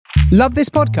Love this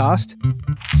podcast?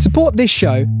 Support this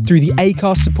show through the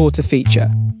Acast supporter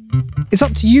feature. It's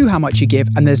up to you how much you give,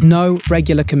 and there's no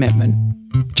regular commitment.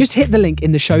 Just hit the link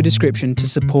in the show description to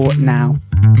support now.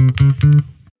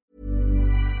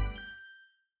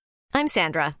 I'm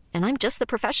Sandra, and I'm just the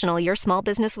professional your small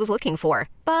business was looking for.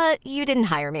 But you didn't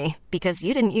hire me because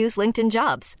you didn't use LinkedIn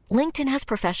Jobs. LinkedIn has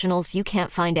professionals you can't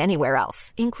find anywhere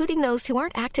else, including those who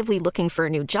aren't actively looking for a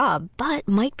new job, but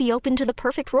might be open to the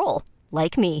perfect role,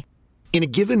 like me. In a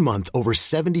given month, over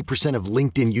 70% of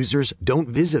LinkedIn users don't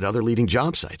visit other leading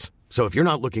job sites. So if you're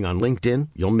not looking on LinkedIn,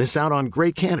 you'll miss out on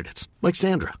great candidates like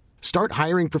Sandra. Start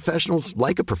hiring professionals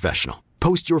like a professional.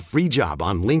 Post your free job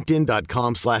on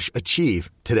linkedin.com/achieve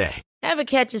today. Ever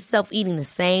catch yourself eating the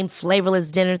same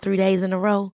flavorless dinner 3 days in a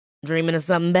row? Dreaming of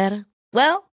something better?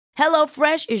 Well,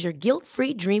 HelloFresh is your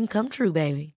guilt-free dream come true,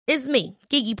 baby. It's me,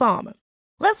 Keke Palmer.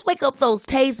 Let's wake up those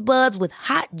taste buds with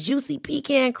hot, juicy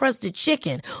pecan-crusted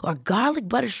chicken or garlic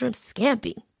butter shrimp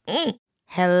scampi.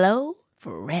 Hello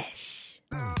Fresh.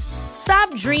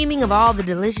 Stop dreaming of all the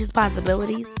delicious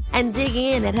possibilities and dig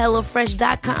in at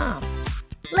HelloFresh.com.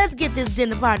 Let's get this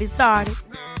dinner party started.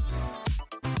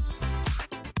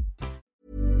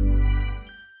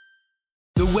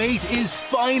 The wait is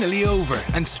finally over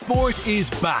and sport is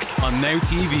back on Now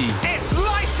TV. It's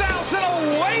lights out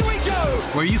and away we go!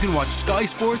 Where you can watch Sky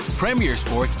Sports, Premier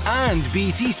Sports and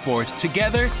BT Sport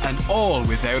together and all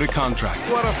without a contract.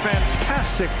 What a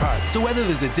fantastic part. So whether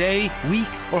there's a day, week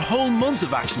or whole month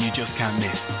of action you just can't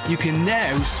miss, you can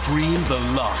now stream the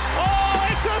lot. Oh,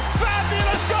 it's a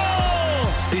fabulous goal!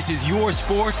 This is your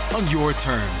sport on your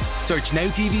terms. Search Now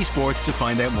TV Sports to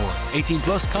find out more. 18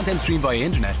 plus content streamed via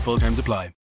internet. Full terms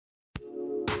apply.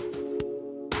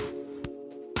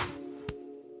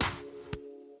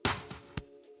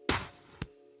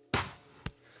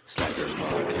 Slacker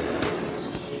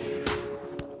Podcast.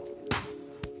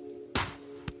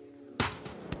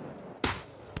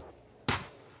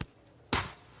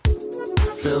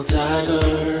 Phil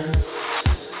Tiger.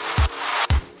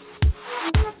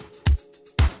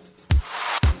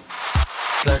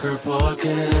 Slacker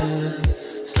Podcast.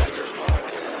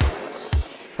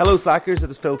 Hello Slackers, it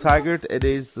is Phil Taggart, it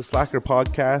is the Slacker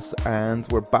Podcast, and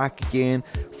we're back again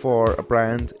for a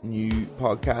brand new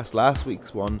podcast. Last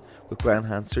week's one with Glenn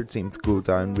Hansard seemed to go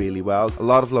down really well. A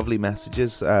lot of lovely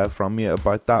messages from you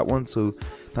about that one, so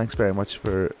thanks very much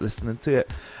for listening to it.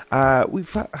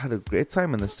 We've had a great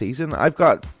time in this season. I've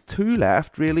got 2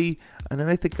 left really, and then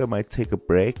I think I might take a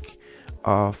break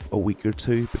of a week or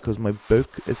 2 because my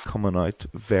book is coming out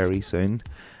very soon,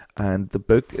 and the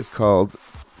book is called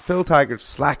Phil Taggart's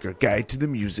Slacker Guide to the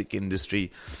Music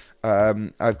Industry.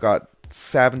 I've got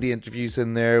 70 interviews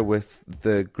in there with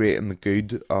the great and the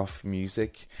good of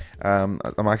music. I'm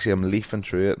leafing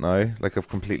through it now, like I've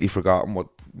completely forgotten what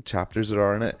chapters there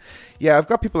are in it. Yeah, I've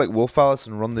got people like Wolf Alice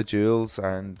and Run the Jewels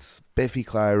and Biffy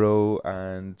Clyro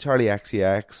and Charlie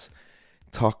XCX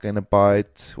talking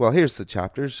about, well, here's the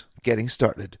chapters. Getting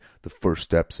started, the first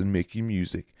steps in making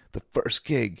music, the first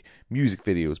gig, music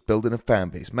videos, building a fan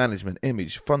base, management,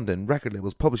 image, funding, record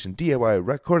labels, publishing, DIY,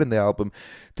 recording the album,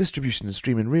 distribution and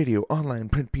streaming, radio, online,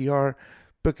 print, PR,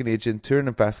 booking agent, touring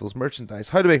and festivals, merchandise,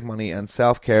 how to make money, and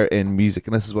self-care in music.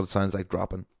 And this is what it sounds like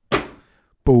dropping.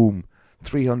 Boom.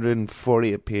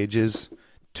 348 pages,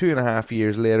 2.5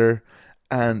 years later,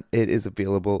 and it is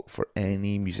available for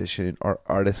any musician or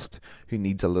artist who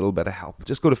needs a little bit of help.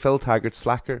 Just go to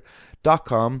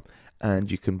philtaggartslacker.com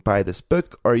and you can buy this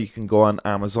book, or you can go on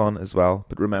Amazon as well.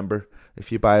 But remember,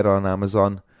 if you buy it on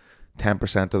Amazon,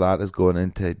 10% of that is going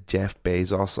into Jeff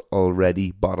Bezos'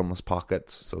 already bottomless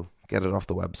pockets. So get it off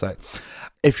the website.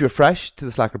 If you're fresh to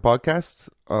the Slacker Podcast,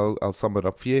 I'll sum it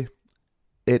up for you.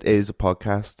 It is a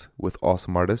podcast with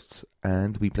awesome artists,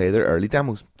 and we play their early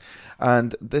demos.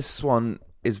 And this one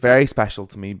is very special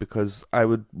to me because I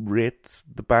would rate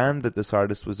the band that this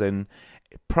artist was in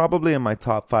probably in my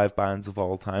top 5 bands of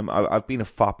all time. I've been a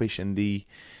foppish indie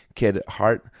kid at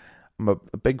heart. I'm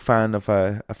a big fan of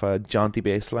a jaunty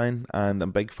bass line, and I'm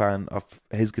a big fan of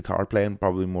his guitar playing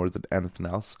probably more than anything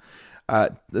else.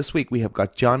 This week we have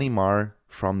got Johnny Marr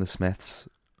from the Smiths.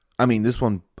 I mean, this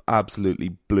one absolutely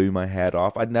blew my head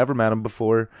off. I'd never met him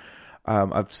before.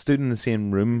 I've stood in the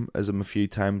same room as him a few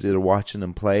times, either watching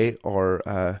him play or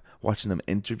watching him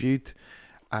interviewed,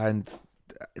 and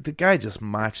the guy just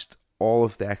matched all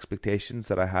of the expectations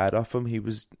that I had of him. He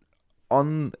was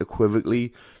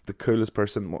unequivocally the coolest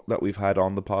person that we've had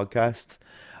on the podcast,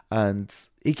 and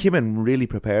he came in really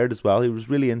prepared as well. He was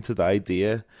really into the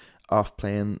idea of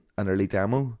playing an early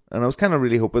demo, and I was kind of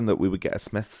really hoping that we would get a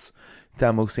Smiths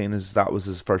demo, seeing as that was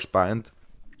his first band,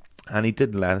 and he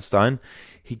didn't let us down.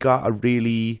 He got a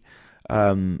really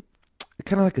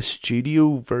kind of like a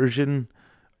studio version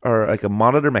or like a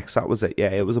monitor mix. That was it. Yeah,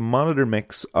 it was a monitor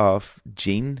mix of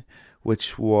Gene,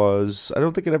 which was, I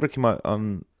don't think it ever came out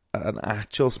on an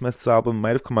actual Smiths album. It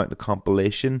might have come out in a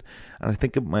compilation, and I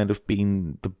think it might have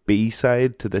been the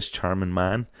B-side to This Charming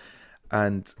Man.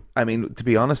 And I mean, to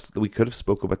be honest, we could have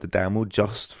spoke about the demo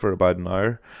just for about an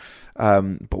hour,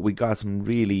 but we got some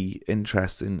really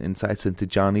interesting insights into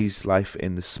Johnny's life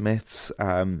in the Smiths,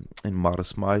 in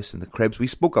Modest Mouse, in the Cribs. We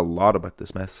spoke a lot about the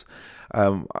Smiths,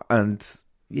 and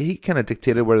he kind of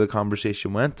dictated where the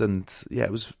conversation went, and yeah,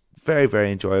 it was very,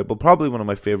 very enjoyable. Probably one of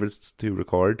my favourites to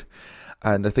record,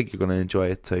 and I think you're going to enjoy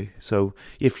it too. So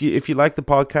if you like the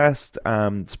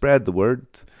podcast, spread the word.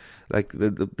 Like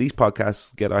these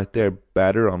podcasts get out there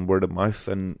better on word of mouth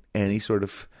than any sort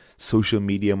of social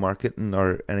media marketing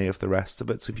or any of the rest of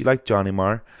it. So if you like Johnny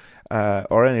Marr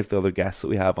or any of the other guests that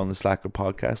we have on the Slacker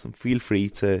podcast, and feel free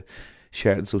to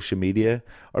share it on social media,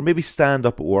 or maybe stand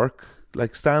up at work,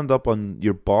 like stand up on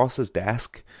your boss's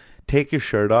desk, take your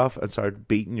shirt off and start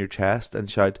beating your chest and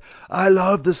shout, "I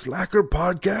love the Slacker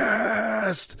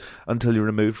podcast," until you're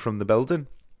removed from the building.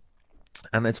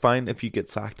 And it's fine if you get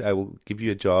sacked. I will give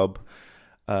you a job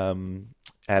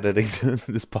editing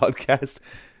this podcast.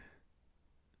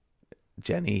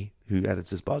 Jenny, who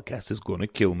edits this podcast, is going to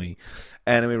kill me.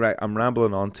 Anyway, right, I'm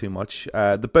rambling on too much.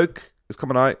 The book is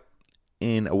coming out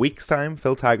in a week's time.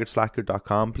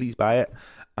 PhilTaggartSlacker.com. Please buy it.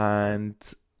 And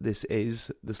this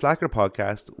is the Slacker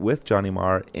podcast with Johnny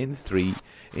Marr in 3,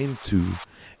 in 2,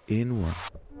 in 1.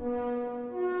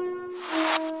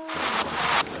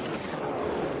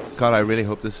 God, I really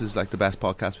hope this is like the best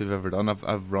podcast we've ever done.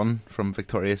 I've run from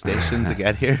Victoria Station to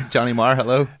get here. Johnny Marr,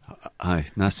 hello. Hi,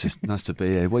 nice to be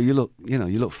here. Well, you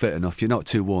look fit enough. You're not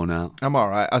too worn out. I'm all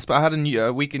right. I had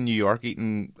a week in New York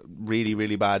eating really,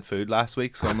 really bad food last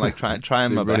week, so I'm like trying so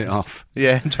my best. Run it off.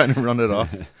 Yeah, I'm trying to run it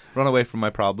off. Run away from my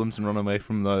problems and run away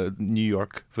from the New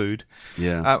York food.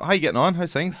 Yeah. How you getting on?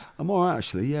 How's things? I'm all right,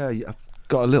 actually. Yeah, I've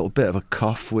got a little bit of a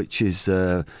cough, which is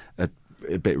a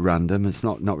bit random. It's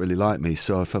not really like me,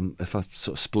 so if I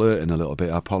sort of splurting a little bit,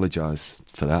 I apologise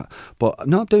for that. But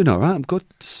no, I'm doing all right. I'm good.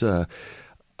 Just,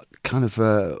 kind of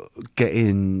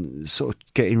getting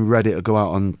ready to go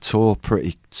out on tour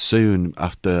pretty soon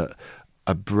after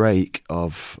a break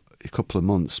of a couple of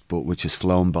months, but which has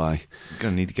flown by. You're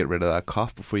going to need to get rid of that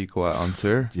cough before you go out on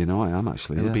tour. You know, I am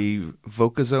actually. It'll be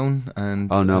Vocazone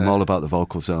and... Oh no, I'm all about the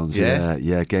vocal zones.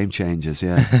 Yeah, game changers.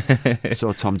 Yeah. I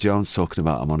saw Tom Jones talking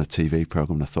about them on a TV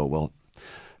program, and I thought, well,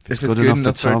 if it's good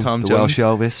enough for Tom the Welsh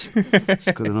Elvis,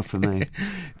 it's good enough for me.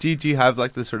 Do you have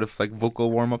like the sort of like vocal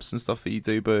warm ups and stuff that you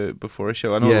do before a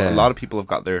show? I know a lot of people have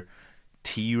got their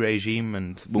tea regime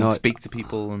and won't speak to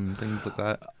people and things like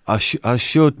that. I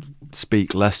should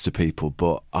speak less to people,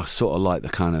 but I sort of like the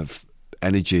kind of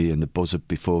energy and the buzz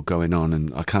before going on,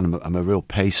 and I'm a real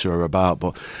pacer about,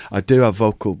 but I do have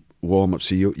vocal warm-ups,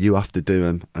 so you have to do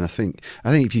them, and I think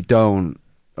if you don't,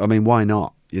 I mean, why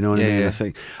not? You know what I mean? Yeah. I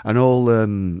think, and all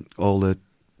the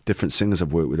different singers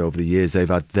I've worked with over the years, they've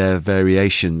had their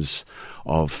variations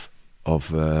of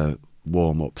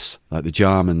warm-ups, like the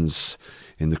Jarmans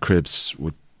in the Cribs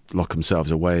would lock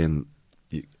themselves away, and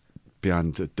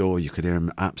behind the door you could hear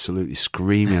them absolutely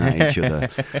screaming at each other,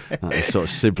 like a sort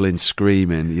of sibling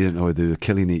screaming. You didn't know whether they were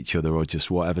killing each other or just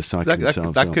whatever psyching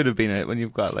themselves that up. Could have been it when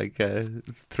you've got like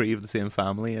 3 of the same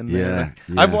family in there.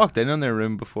 Yeah. I've walked in their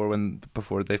room before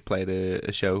they've played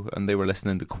a show and they were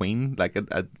listening to Queen like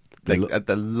at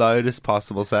the loudest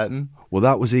possible setting. Well,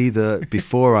 that was either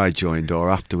before I joined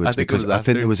or afterwards. I think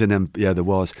there was there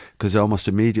was, because almost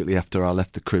immediately after I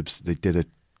left the Cribs, they did a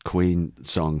Queen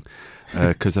song,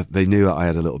 because they knew I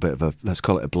had a little bit of a, let's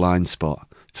call it a blind spot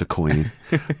to Queen.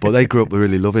 But they grew up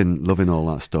really loving all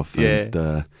that stuff. And,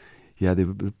 they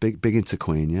were big into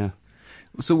Queen. Yeah.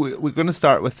 So we're going to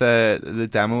start with the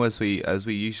demo as we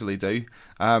usually do,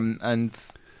 and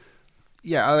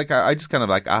yeah, I just kind of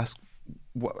like ask,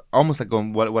 almost like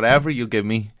going whatever you give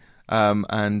me,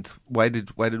 and why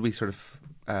did we sort of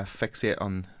fixate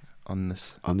on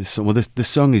this song? Well, the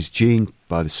song is Gene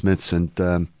by the Smiths, and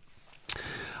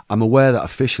I'm aware that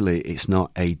officially it's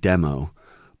not a demo,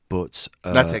 but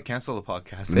that's it. Cancel the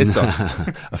podcast. It's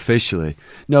done. Officially,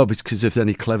 no, because if there's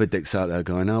any clever dicks out there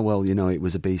going, oh well, you know, it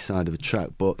was a B-side of a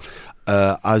track. But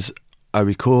as a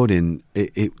recording,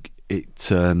 we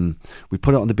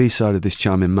put it on the B-side of This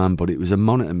Charming Man, but it was a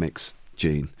monitor mix,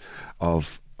 Gene,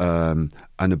 of an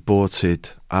aborted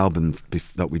album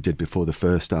that we did before the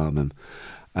first album,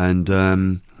 and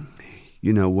when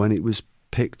it was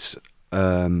picked.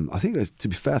 I think, to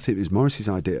be fair, I think it was Morrissey's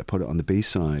idea to put it on the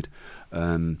B-side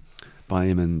by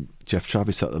him and Jeff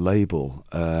Travis at the label.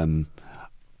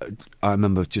 I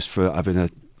remember just for having a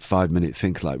 5-minute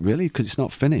think, like, really? Because it's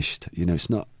not finished. You know, it's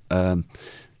not...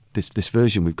 This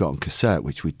version we've got on cassette,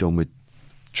 which we'd done with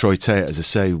Troy Tate, as I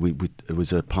say, it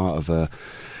was a part of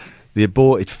the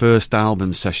aborted first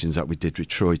album sessions that we did with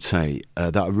Troy Tate.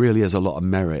 That really has a lot of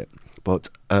merit. But,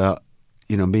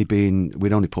 you know,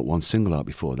 we'd only put one single out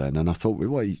before then, and I thought, are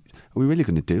we really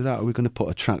going to do that? Are we going to put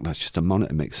a track that's just a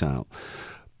monitor mix out?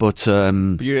 But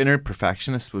your inner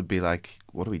perfectionist would be like,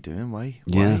 what are we doing? Why?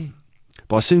 Yeah.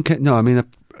 But I soon came... No, I mean...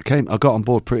 I got on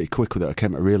board pretty quick with it. I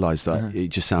came to realise that it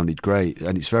just sounded great,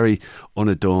 and it's very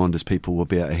unadorned, as people will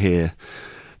be able to hear.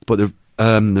 But the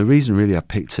reason really I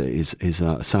picked it is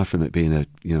aside from it being a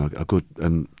good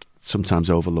and sometimes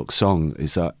overlooked song,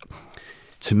 is that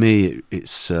to me it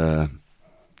sort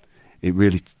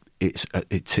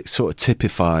of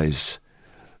typifies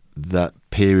that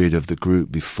period of the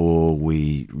group before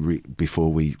we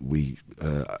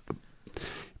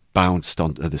bounced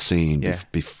onto the scene,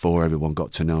 before everyone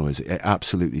got to know us. It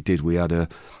absolutely did. We had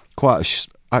quite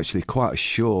a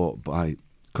short, but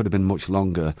could have been much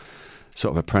longer,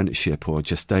 sort of apprenticeship or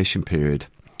gestation period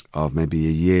of maybe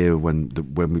a year when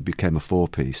we became a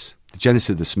 4-piece. The genesis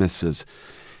of the Smiths is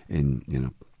in, you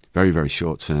know, very, very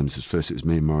short terms. At first it was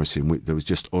me and Morrissey, and there was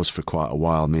just us for quite a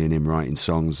while, me and him writing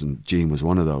songs, and Gene was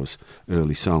one of those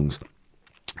early songs.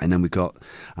 And then we got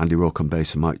Andy Rourke on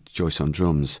bass and Mike Joyce on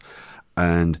drums.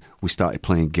 And we started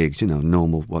playing gigs, you know,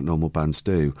 what normal bands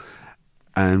do.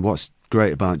 And what's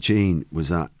great about Gene was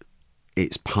that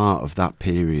it's part of that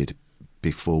period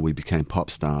before we became pop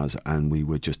stars, and we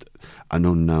were just an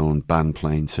unknown band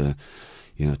playing to,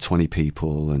 you know, 20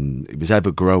 people, and it was ever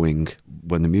growing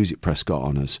when the music press got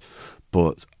on us.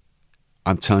 But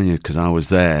I'm telling you, because I was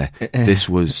there, this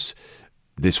was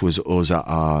us at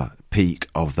our peak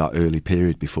of that early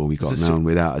period before we got known,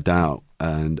 without a doubt.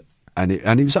 And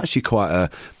it was actually quite a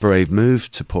brave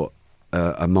move to put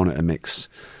a monitor mix,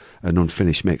 an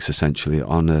unfinished mix, essentially,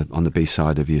 on the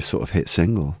B-side of your sort of hit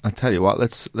single. I'll tell you what,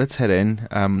 let's head in.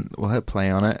 We'll hit play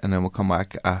on it, and then we'll come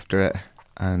back after it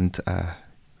and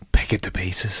pick it to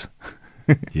pieces.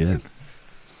 Yeah.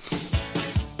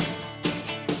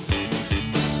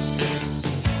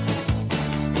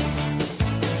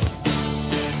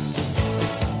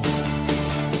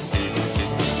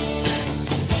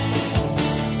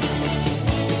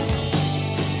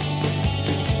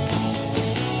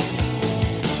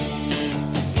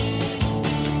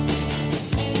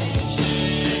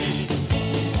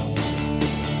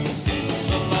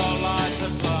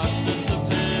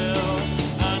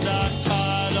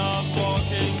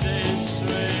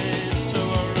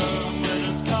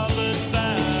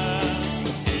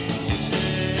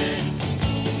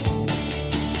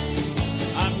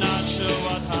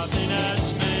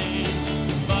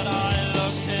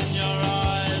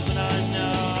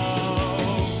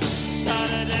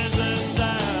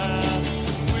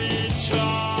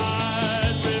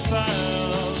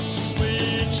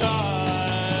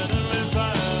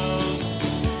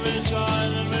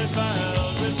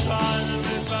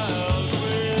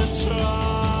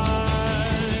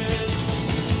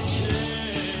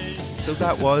 So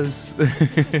that was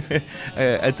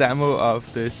a demo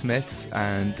of the Smiths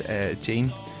and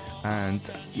Gene, and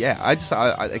yeah, I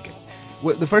like.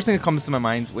 The first thing that comes to my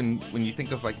mind when you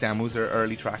think of like demos or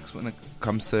early tracks when it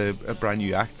comes to a brand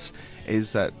new acts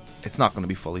is that it's not going to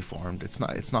be fully formed. It's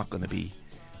not going to be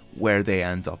where they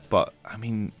end up. But I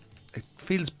mean, it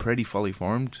feels pretty fully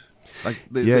formed. Like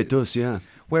it does. Yeah.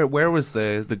 Where was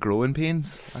the growing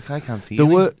pains? Like I can't see. There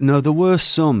were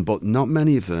some, but not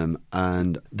many of them,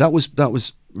 and that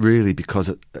was really because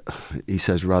he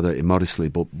says rather immodestly.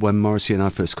 But when Morrissey and I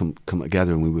first come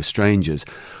together and we were strangers,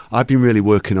 I'd been really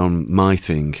working on my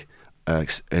thing,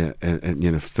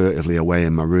 furtively away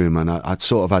in my room, and I'd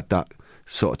sort of had that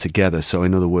sort of together. So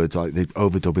in other words, like the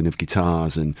overdubbing of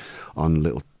guitars and on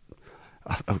little.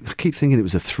 I keep thinking it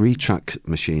was a 3-track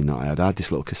machine that I had. I had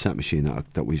this little cassette machine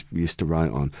that we used to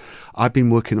write on. I'd been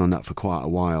working on that for quite a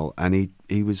while, and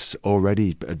he was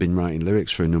had been writing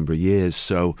lyrics for a number of years.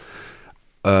 So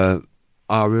our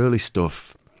early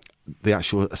stuff,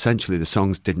 essentially the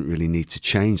songs didn't really need to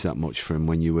change that much from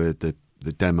when you heard the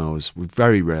demos. We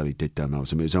very rarely did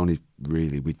demos. I mean, it was only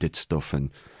really we did stuff,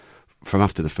 and from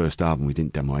after the first album, we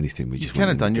didn't demo anything. We just kind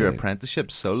of done your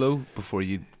apprenticeship solo before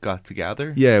you got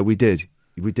together. Yeah, we did.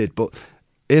 But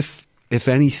if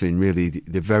anything, really,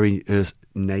 the very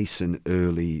nascent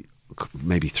early,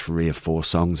 maybe 3 or 4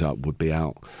 songs that would be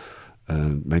out,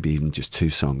 maybe even just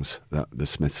 2 songs that the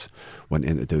Smiths went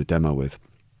in to do a demo with.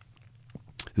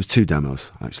 There was 2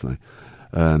 demos actually,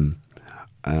 and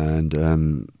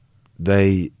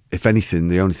they if anything,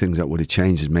 the only things that would have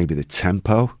changed is maybe the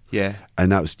tempo. Yeah.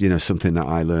 And that was, something that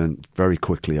I learned very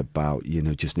quickly about,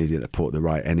 just needing to put the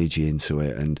right energy into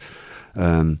it. And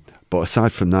but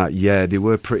aside from that, yeah, they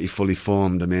were pretty fully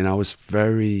formed. I mean, I was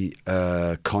very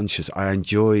conscious. I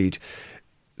enjoyed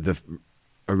the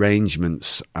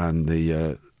arrangements and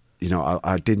the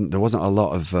I didn't. There wasn't a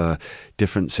lot of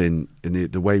difference in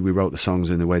the way we wrote the songs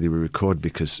and the way they were recorded,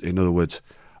 because, in other words,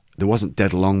 there wasn't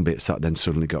dead long bits that then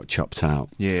suddenly got chopped out.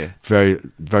 Yeah, very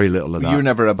very little of that. You were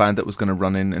never a band that was going to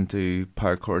run into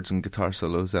power chords and guitar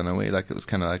solos anyway. Like, it was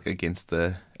kind of like against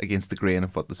the grain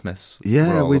of what the Smiths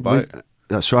were all about.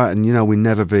 That's right, and we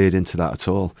never veered into that at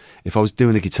all. If I was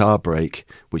doing a guitar break,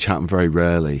 which happened very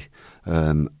rarely,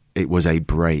 it was a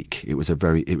break. It was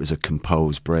a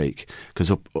composed break,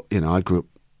 because I grew up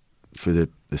through the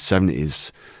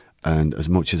 70s, and as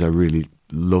much as I really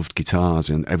loved guitars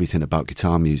and everything about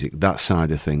guitar music, that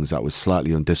side of things, that was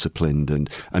slightly undisciplined and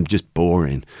just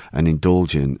boring and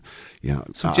indulgent.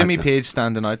 So Jimmy Page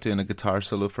standing out doing a guitar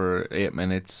solo for 8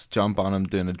 minutes, John Bonham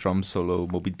doing a drum solo,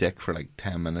 Moby Dick for like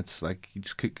 10 minutes, like, you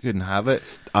just couldn't have it.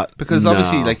 Because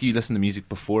obviously, like, you listen to music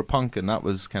before punk, and that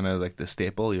was kind of like the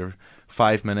staple, your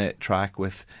 5-minute track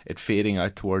with it fading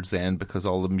out towards the end because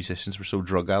all the musicians were so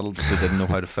drug-addled that they didn't know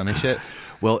how to finish it.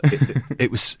 Well,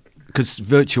 it was... because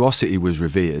virtuosity was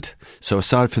revered. So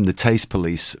aside from the Taste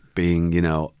Police being,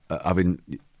 having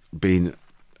been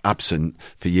absent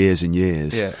for years and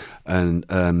years, yeah. And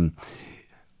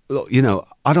look,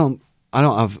 I don't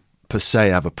have per se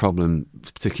have a problem,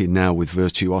 particularly now, with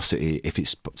virtuosity if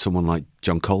it's someone like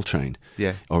John Coltrane,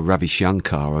 yeah, or Ravi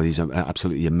Shankar, or these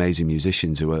absolutely amazing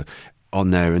musicians who are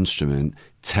on their instrument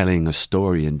telling a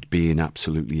story and being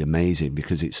absolutely amazing,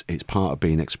 because it's part of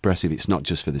being expressive. It's not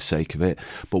just for the sake of it.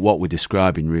 But what we're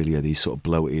describing really are these sort of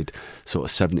bloated sort of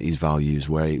 70s values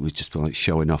where it was just like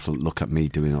showing off, look at me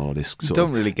doing all this sort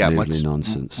don't really get much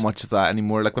nonsense. Much of that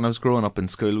anymore. Like, when I was growing up in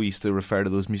school, we used to refer to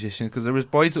those musicians, because there was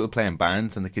boys that would play in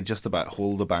bands and they could just about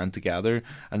hold a band together,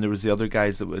 and there was the other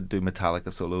guys that would do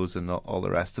Metallica solos and all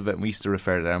the rest of it, and we used to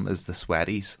refer to them as the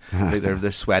sweaties. Like,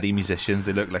 they're sweaty musicians.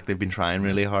 They look like they've been trying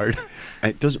really hard.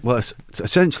 It does. Well,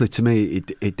 essentially, to me,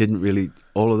 it didn't really.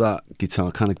 All of that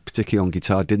guitar, kind of particularly on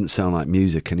guitar, didn't sound like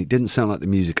music, and it didn't sound like the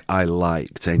music I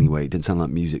liked anyway. It didn't sound like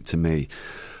music to me,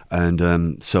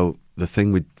 and so the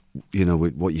thing with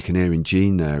with what you can hear in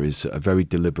Gene there is a very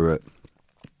deliberate,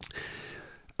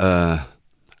 in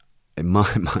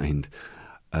my mind,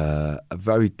 a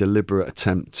very deliberate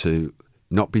attempt to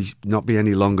not be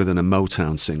any longer than a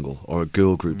Motown single or a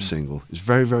girl group single. It's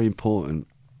very, very important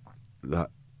that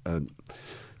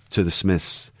to the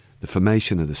Smiths, the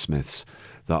formation of the Smiths,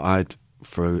 that I'd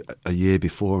for a year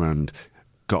beforehand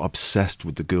got obsessed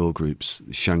with the girl groups,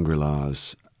 the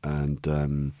Shangri-Las and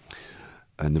the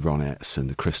Ronettes and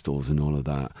the Crystals and all of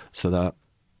that. So that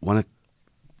one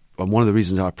of the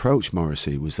reasons I approached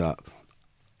Morrissey was that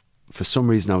for some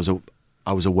reason I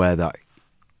was aware that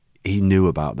he knew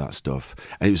about that stuff,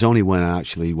 and it was only when I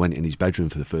actually went in his bedroom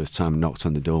for the first time and knocked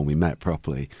on the door and we met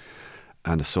properly,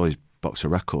 and I saw his box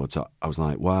of records. I was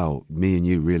like, wow, me and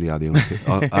you really are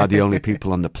the only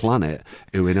people on the planet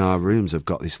who in our rooms have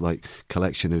got this like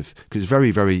collection of, because it's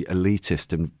very, very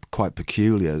elitist and quite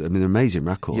peculiar. I mean, they're amazing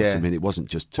records. Yeah. I mean, it wasn't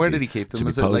just where did he keep them?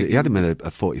 Was it like, he had them in a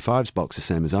 45s box, the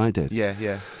same as I did.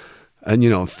 Yeah.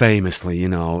 And famously,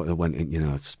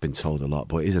 it's been told a lot,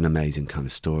 but it's an amazing kind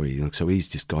of story. So he's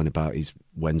just going about his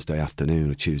Wednesday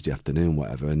afternoon or Tuesday afternoon,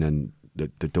 whatever, and then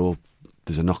the door.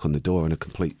 There's a knock on the door, and a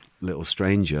complete little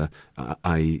stranger,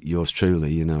 i.e. yours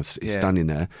truly, is standing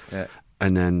there. Yeah.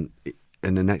 And then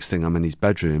the next thing, I'm in his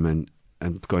bedroom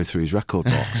and going through his record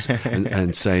box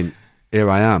and saying, here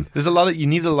I am. You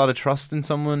need a lot of trust in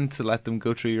someone to let them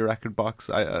go through your record box.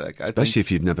 Especially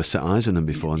if you've never set eyes on them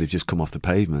before and they've just come off the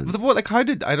pavement.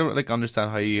 I don't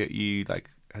understand how you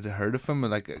had heard of him.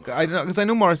 Because I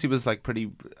know Morrissey was like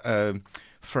pretty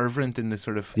fervent in this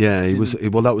sort of. Yeah, he was.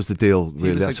 Well, that was the deal. Really,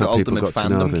 he was that's like how the people ultimate got to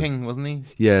know fandom him. King, wasn't he?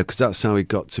 Yeah, because that's how he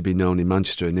got to be known in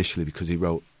Manchester initially. Because he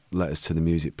wrote letters to the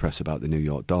music press about the New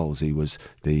York Dolls. He was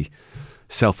the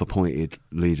self-appointed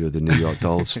leader of the New York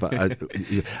Dolls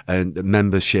and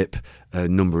membership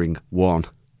numbering 1.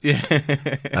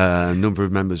 Yeah, number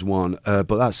of members 1. But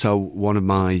that's how one of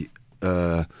my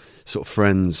sort of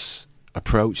friends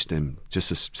approached him.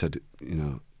 Just as said,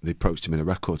 they approached him in a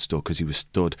record store because he was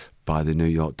stood by the New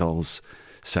York Dolls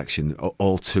section,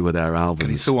 all 2 of their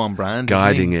albums. He's so on brand,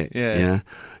 guiding it,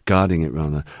 guarding it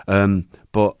rather.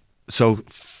 But so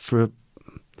for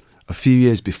a few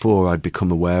years before, I'd become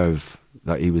aware of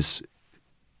that he was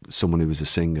someone who was a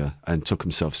singer and took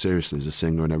himself seriously as a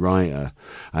singer and a writer,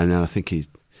 and then I think he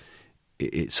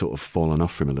it sort of fallen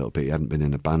off for him a little bit. He hadn't been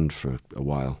in a band for a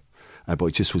while, but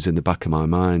it just was in the back of my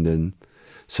mind. And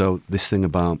so this thing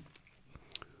about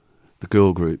the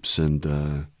girl groups, and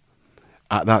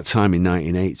at that time in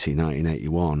 1980,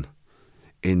 1981,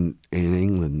 in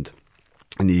England,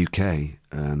 in the UK,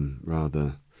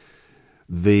 rather,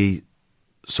 the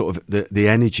sort of the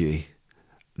energy,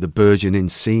 the burgeoning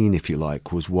scene, if you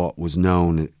like, was what was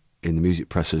known in the music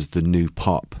press as the new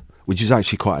pop, which is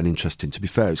actually quite an interesting, to be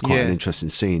fair, it's quite an interesting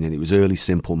scene. And it was early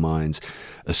Simple Minds,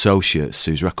 Associates,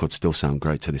 whose records still sound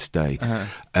great to this day.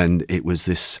 And it was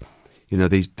this, you know,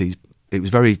 these it was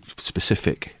very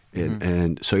specific.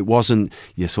 And so it wasn't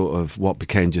your sort of what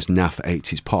became just naff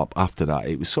 80s pop after that.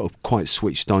 It was sort of quite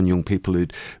switched on young people who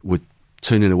were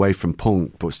turning away from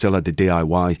punk but still had the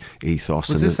DIY ethos.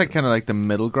 Was this like kind of like the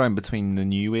middle ground between the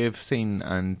new wave scene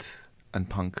and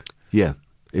punk? Yeah.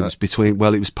 It was between,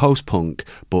 well, it was post-punk,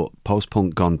 but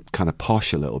post-punk gone kind of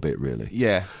posh a little bit, really.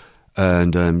 Yeah.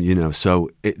 And, you know, so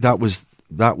that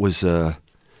was a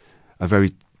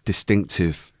very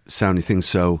distinctive sounding thing.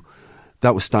 So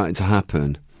that was starting to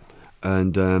happen.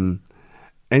 And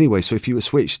anyway, so if you were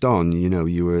switched on, you know,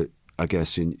 you were, I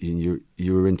guess, you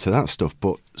were into that stuff.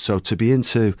 But so to be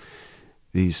into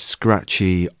these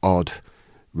scratchy, odd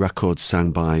records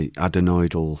sang by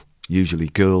adenoidal, usually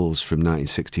girls from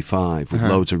 1965 with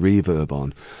loads of reverb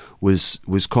on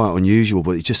was quite unusual,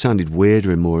 but it just sounded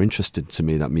weirder and more interesting to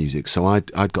me, that music. So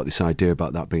I'd got this idea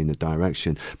about that being the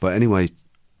direction. But anyway,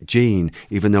 Gene,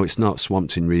 even though it's not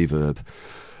swamped in reverb,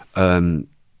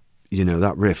 you know,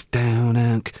 that riff,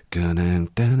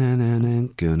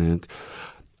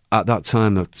 at that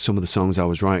time, some of the songs I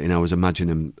was writing, I was imagining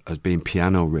them as being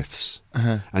piano riffs.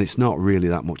 And it's not really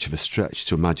that much of a stretch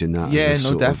to imagine that as a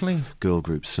sort of girl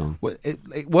group song. Well,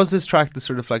 it was this track, the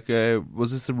sort of like,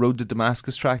 was this the Road to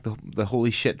Damascus track, the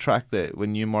Holy Shit track, that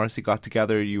when you and Morrissey got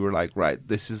together, you were like, right,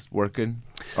 this is working?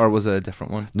 Or was it a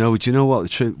different one? No, do you know what? The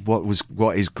truth,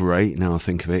 what is great now I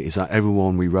think of it, is that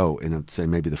everyone we wrote, in, I'd say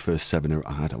maybe the first 7 or,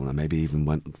 I don't know, maybe even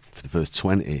went for the first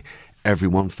 20,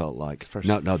 everyone felt like,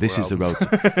 no, this is the road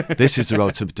this is the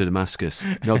road to Damascus.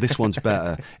 No, this one's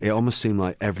better. It almost seemed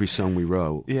like every song we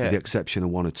wrote, with the exception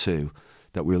of 1 or 2,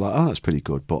 that we were like, oh, that's pretty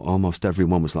good, but almost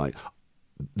everyone was like,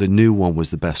 the new one was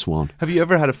the best one. Have you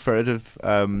ever had a furtive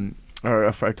or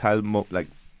a fertile like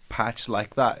patch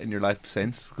like that in your life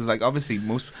since? Because like obviously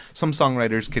some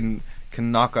songwriters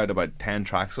can knock out about 10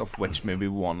 tracks, of which maybe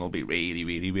one will be really,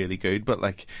 really, really good, but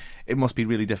like it must be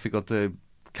really difficult to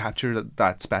capture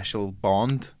that special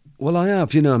bond. Well, I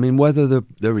have, you know, I mean, whether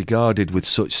they're regarded with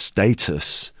such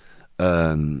status,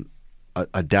 I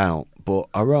doubt, but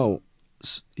I wrote,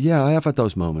 I have had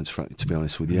those moments, to be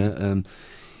honest with you.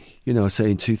 You know, say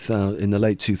in the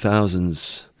late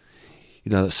 2000s,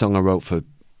 you know, that song I wrote for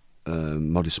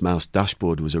Modest Mouse,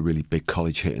 Dashboard, was a really big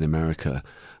college hit in America,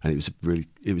 and it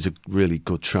was a really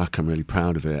good track. I'm really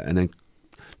proud of it. And then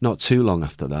not too long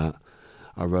after that,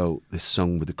 I wrote this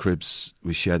song with the Cribs,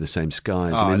 We Share the Same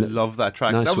Skies. I love that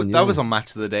track. Nice that was on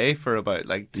Match of the Day for about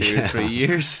like 2 or 3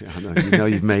 years. I know, you know,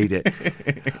 you've made it.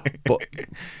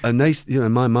 And they, you know,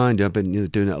 in my mind, I've been, you know,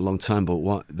 doing it a long time, but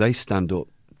what they stand up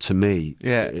to me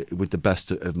with the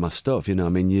best of my stuff. You know, I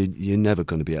mean, you're never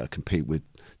going to be able to compete with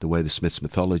the way the Smiths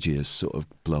mythology has sort of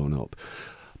blown up.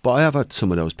 But I have had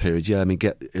some of those periods. Yeah, I mean,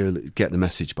 Get the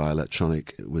Message by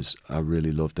Electronic I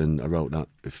really loved, and I wrote that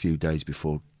a few days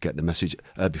before Get the Message,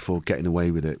 before Getting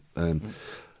Away with It.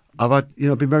 I've had, you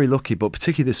know, been very lucky, but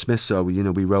particularly the Smiths. So you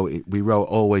know, we wrote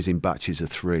always in batches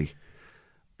of 3.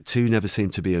 2 never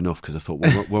seemed to be enough, because I thought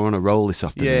we're on a roll this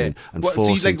afternoon. And 4 so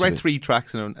you like write 3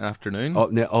 tracks in an afternoon? Oh,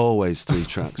 always 3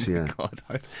 tracks. Yeah. God,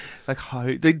 how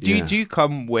do you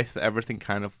come with everything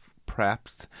kind of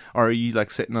prepped, or are you like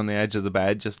sitting on the edge of the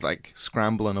bed just like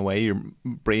scrambling away, your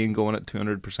brain going at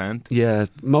 200%? Yeah,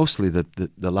 mostly the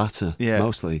latter. Yeah,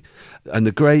 mostly. And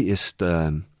the greatest,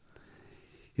 you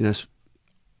know,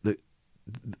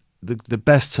 the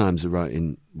best times of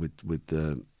writing with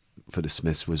for the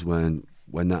Smiths was when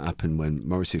that happened, when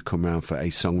Morrissey had come round for a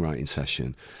songwriting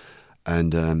session,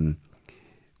 and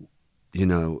you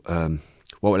know,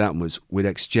 what would happen was we'd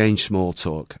exchange small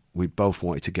talk. We both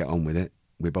wanted to get on with it.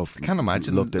 We both I can't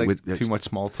imagine loved it. Like, too much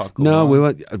small talk. No, we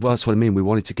weren't. Well, that's what I mean. We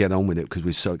wanted to get on with it because we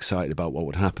were so excited about what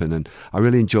would happen. And I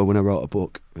really enjoyed when I wrote a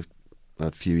book a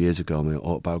few years ago, my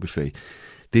autobiography.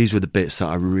 These were the bits that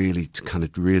I really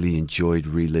enjoyed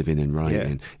reliving and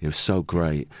writing. Yeah. It was so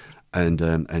great, and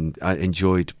I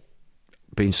enjoyed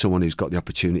being someone who's got the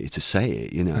opportunity to say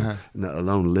it, you know, not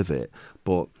alone live it.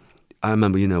 But I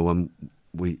remember, you know, when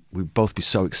we'd both be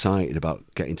so excited about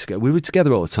getting together. We were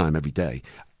together all the time, every day.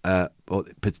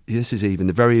 But this is even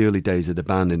the very early days of the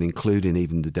band, and including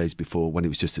even the days before when it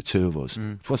was just the two of us.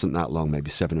 It wasn't that long, maybe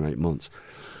 7 or 8 months.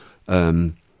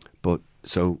 But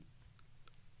so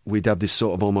we'd have this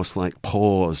sort of almost like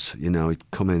pause, you know. He'd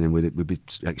come in and we'd be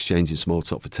exchanging small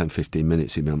talk for 10, 15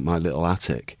 minutes in my little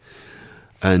attic.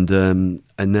 And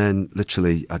then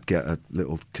literally I'd get a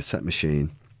little cassette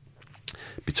machine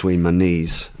between my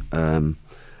knees, and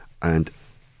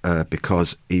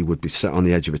because he would be sat on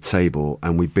the edge of a table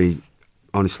and we'd be,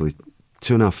 honestly,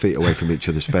 2.5 feet away from each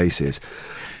other's faces,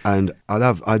 and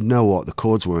I'd know what the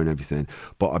chords were and everything,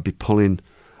 but I'd be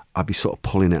sort of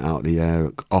pulling it out of the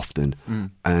air often,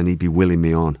 and he'd be willing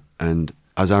me on. And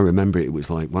as I remember it was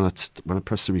like when I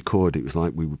pressed the record, it was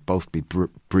like we would both be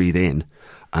breathe in,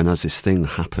 and as this thing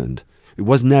happened, it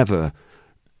was never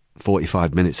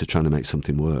 45 minutes of trying to make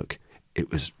something work. It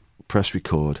was press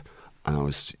record, and I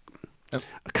was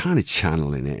kind of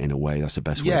channeling it in a way. That's the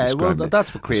best way to describe it.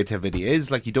 That's what creativity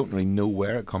is. Like, you don't really know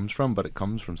where it comes from, but it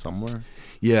comes from somewhere.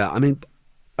 Yeah, I mean,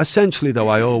 essentially though,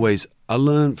 I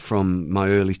learned from my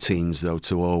early teens though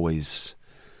to always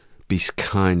be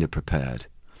kind of prepared.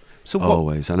 So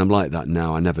always, and I'm like that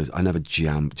now. I never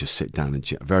jam, just sit down and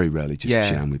jam. Very rarely just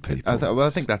jam with people. I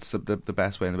think that's the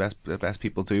best way, and the best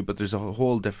people do. But there's a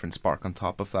whole different spark on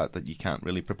top of that you can't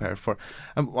really prepare for.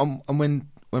 And when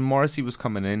Morrissey was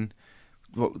coming in,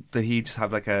 did he just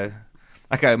have like a?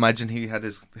 Like, I imagine he had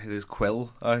his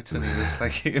quill out and he was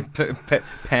like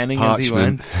penning as he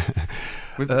went.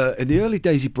 In the early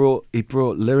days, he brought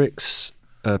lyrics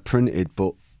printed,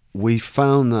 but we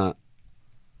found that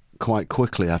quite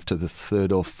quickly after the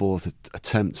third or fourth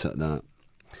attempt at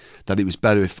that it was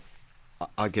better if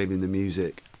I gave him the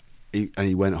music and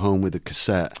he went home with the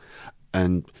cassette,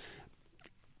 and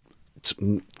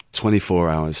 24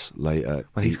 hours later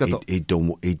he'd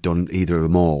done either of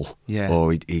them all,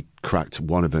 or he'd cracked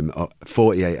one of them.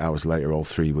 48 hours later all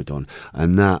three were done,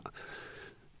 and that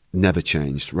never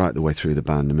changed right the way through the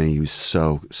band. I mean, he was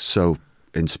so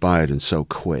inspired and so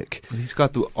quick. He's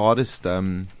got the oddest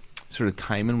sort of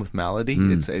timing with melody.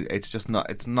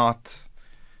 It's not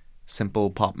simple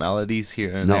pop melodies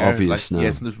here and not there. Obvious, no.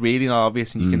 Yes, it's really not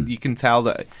obvious, and you can tell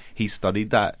that he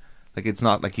studied that. Like, it's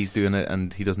not like he's doing it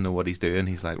and he doesn't know what he's doing.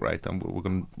 He's like, right,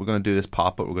 we're gonna do this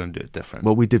pop, but we're gonna do it different.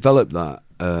 Well, we developed that.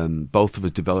 Both of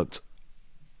us developed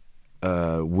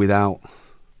without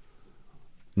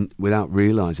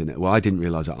realising it. Well, I didn't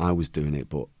realise that I was doing it,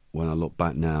 but when I look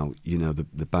back now, you know,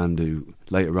 the band who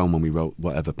later on when we wrote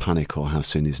whatever Panic or How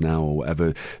Soon Is Now or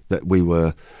whatever, that we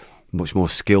were much more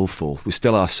skillful. We're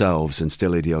still ourselves and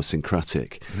still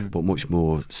idiosyncratic, but much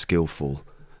more skillful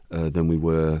than we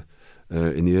were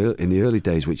in the early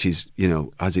days, which is, you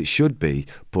know, as it should be.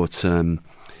 But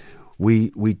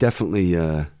we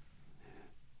definitely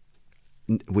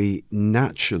we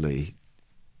naturally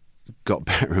got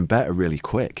better and better really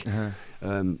quick.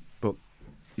 But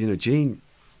you know, Gene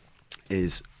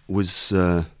was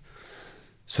so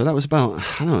that was about,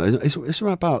 I don't know, it's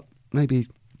around about maybe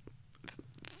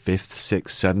 5th, 6th,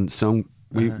 7th song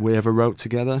we ever wrote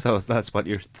together. So that's what,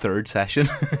 your third session?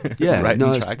 Yeah,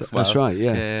 writing tracks. That's right.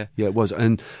 Yeah, it was.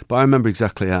 But I remember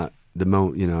exactly at the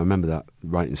moment. You know, I remember that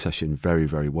writing session very,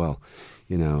 very well.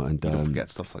 You know, and you don't forget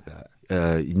stuff like that.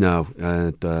 No,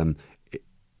 and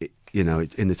you know,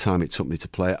 in the time it took me to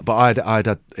play it. But I'd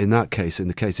had, in the case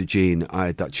of Gene, I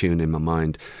had that tune in my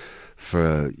mind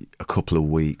for a couple of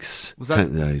weeks,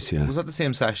 10 days. Yeah. Was that the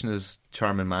same session as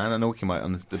Charming Man? I know it came out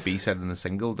on the B-side and the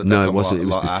single. No, it wasn't. It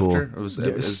was before. After?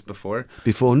 It was before.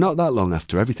 Before, not that long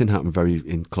after. Everything happened very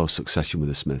in close succession with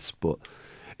the Smiths, but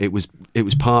it was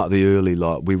part of the early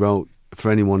lot. We wrote,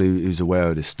 for anyone who's aware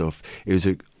of this stuff, it was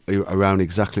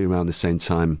exactly around the same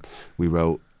time we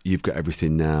wrote You've Got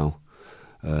Everything Now,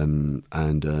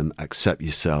 and Accept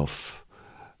Yourself.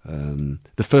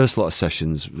 The first lot of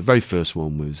sessions, the very first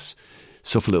one was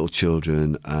Suffer Little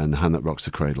Children and Hand That Rocks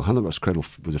the Cradle. Hand That Rocks the Cradle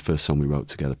was the first song we wrote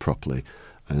together properly,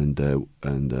 and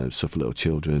Suffer Little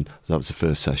Children, that was the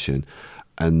first session.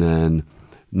 And then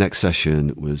next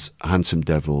session was Handsome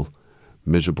Devil,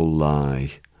 Miserable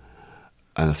Lie,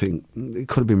 and I think it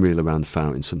could have been Reel Around the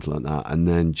Fountain, something like that. And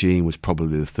then Gene was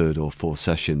probably the third or fourth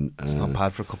session. It's not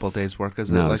bad for a couple of days' work, is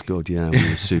it? No, it's good, yeah. We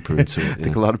were super into it. I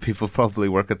think a lot of people probably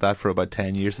work at that for about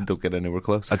 10 years and don't get anywhere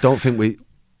close. I don't think we,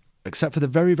 except for the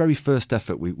very, very first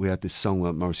effort, we had this song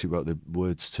that Morrissey wrote the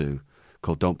words to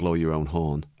called Don't Blow Your Own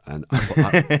Horn. And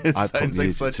it sounds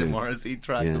like such a Morrissey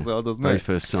track as well, doesn't it? Very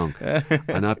first song.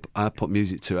 And I put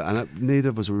music to it, and neither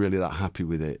of us were really that happy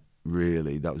with it.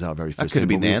 Really, that was our very first. That could have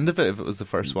been the end of it if it was the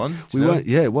first one. We weren't.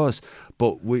 Yeah, it was.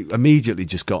 But we immediately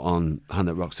just got on Hand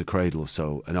That Rocks the Cradle,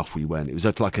 and off we went. It was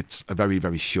like a very,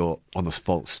 very short, almost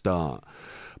false start.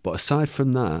 But aside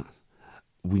from that,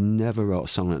 we never wrote a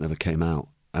song that never came out,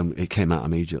 and it came out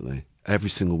immediately. Every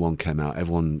single one came out.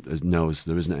 Everyone knows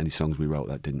there isn't any songs we wrote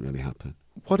that didn't really happen.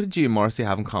 What did you and Morrissey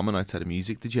have in common outside of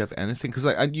music? Did you have anything? Because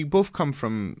like, you both come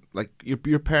from, like, your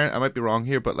parent, I might be wrong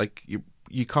here, but like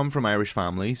you come from Irish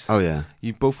families. Oh yeah.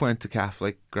 You both went to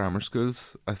Catholic grammar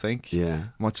schools, I think. Yeah.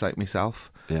 Much like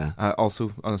myself. Yeah.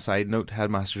 Also, on a side note,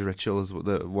 Headmaster's Ritual is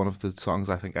one of the songs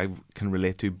I think I can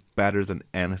relate to better than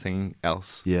anything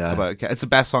else. Yeah. It's the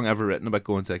best song ever written about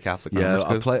going to a Catholic grammar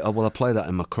school. I play that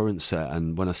in my current set,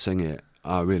 and when I sing it,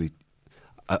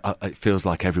 it feels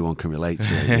like everyone can relate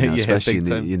to it, Yeah,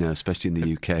 especially in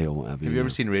the UK or whatever. Have you ever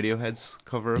seen Radiohead's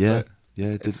cover of it? it?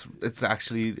 Yeah, it's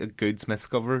actually a good Smiths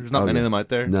cover. There's not many of them out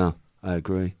there. No, I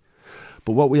agree.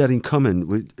 But what we had in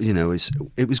common,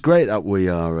 it was great that we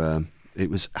are. It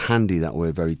was handy that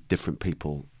we're very different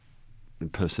people,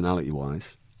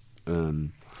 personality-wise.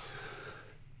 That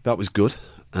was good,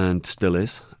 and still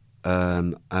is.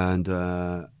 And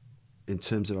in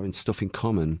terms of having stuff in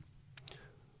common,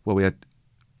 well, we had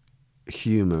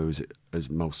humour as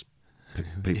most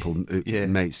people,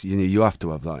 mates. You have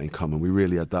to have that in common. We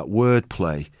really had that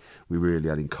wordplay. We really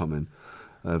had in common.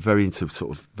 Very into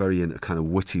kind of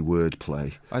witty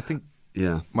wordplay. I think.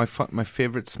 Yeah. My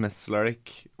favourite Smiths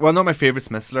lyric. Well, not my favourite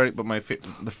Smiths lyric, but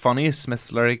the funniest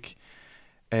Smiths lyric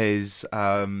is,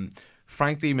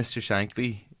 frankly, Mr.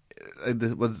 Shankly.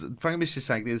 Frankly, Mr.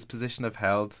 Shankly, this position I've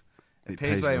held. It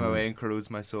pays my way and corrodes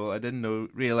my soul. I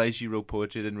didn't realise you wrote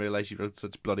poetry. I didn't realise you wrote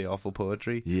such bloody awful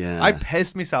poetry. Yeah. I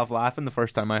pissed myself laughing the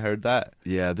first time I heard that.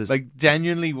 Yeah. Like,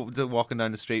 genuinely walking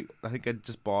down the street, I think I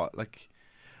just bought, like,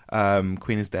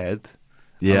 Queen is Dead.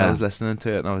 Yeah. And I was listening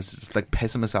to it and I was just, like,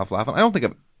 pissing myself laughing. I don't think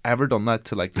I've ever done that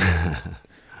to, like,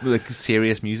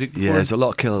 serious music before. Yeah, there's a lot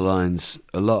of killer lines.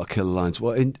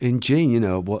 Well, in Gene,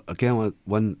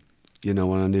 when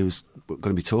I knew I was going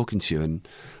to be talking to you and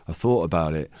I thought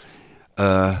about it,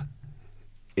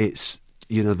 it's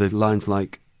the lines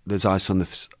like "There's ice on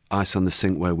the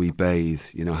sink where we bathe."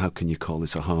 How can you call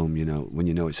this a home? When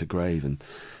you know it's a grave. And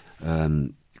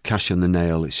 "Cash on the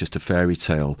nail, it's just a fairy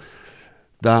tale."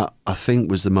 That I think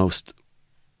was the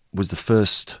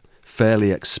first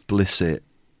fairly explicit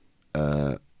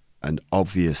and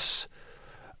obvious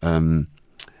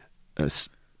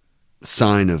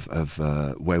sign of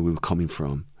where we were coming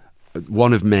from.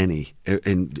 One of many,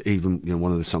 in even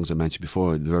one of the songs I mentioned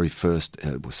before, the very first,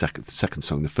 second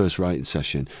song, the first writing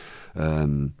session,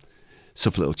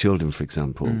 "Suffer Little Children," for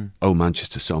example. "Oh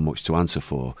Manchester, so much to answer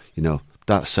for."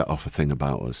 That set off a thing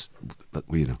about us.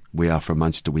 We are from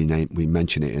Manchester. We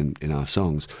mention it in our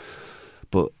songs,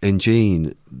 but in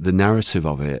Gene, the narrative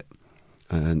of it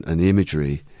and the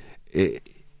imagery, it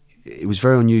was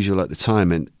very unusual at the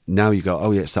time. And now you go,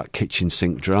 oh yeah, it's that kitchen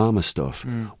sink drama stuff.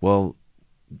 Well,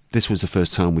 this was the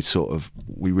first time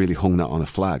we really hung that on a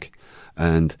flag,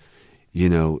 and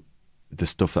the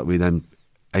stuff that we then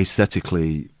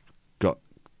aesthetically got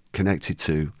connected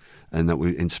to, and that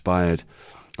we inspired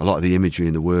a lot of the imagery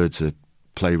and the words of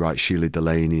playwright Sheila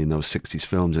Delaney in those 60s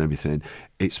films and everything.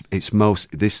 This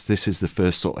is the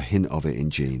first sort of hint of it in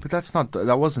Gene. But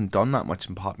that wasn't done that much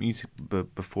in pop music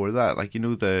before that. Like,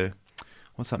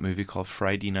 what's that movie called?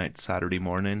 Friday Night, Saturday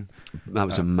Morning. That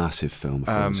was a massive film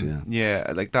for us, yeah.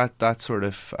 Yeah, like that sort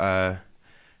of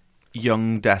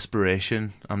young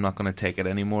desperation. I'm not going to take it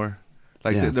anymore.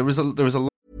 Like there was a.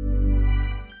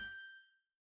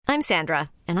 I'm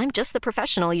Sandra, and I'm just the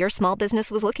professional your small business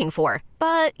was looking for.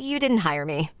 But you didn't hire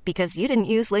me because you didn't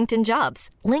use LinkedIn Jobs.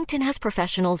 LinkedIn has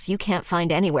professionals you can't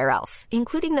find anywhere else,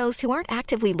 including those who aren't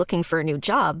actively looking for a new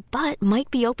job, but might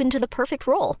be open to the perfect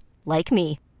role, like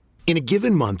me. In a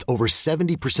given month, over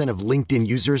 70% of LinkedIn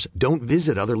users don't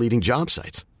visit other leading job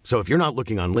sites. So if you're not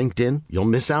looking on LinkedIn, you'll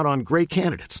miss out on great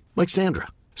candidates like Sandra.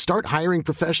 Start hiring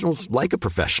professionals like a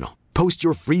professional. Post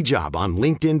your free job on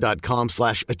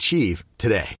linkedin.com/achieve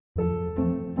today.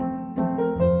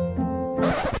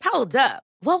 Hold up.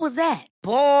 What was that?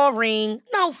 Boring.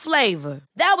 No flavor.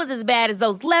 That was as bad as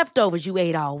those leftovers you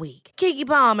ate all week. Keke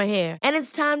Palmer here, and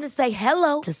it's time to say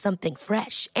hello to something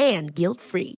fresh and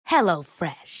guilt-free. Hello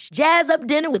Fresh. Jazz up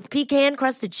dinner with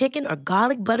pecan-crusted chicken or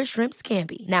garlic butter shrimp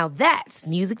scampi. Now that's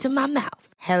music to my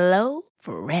mouth. Hello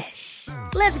Fresh.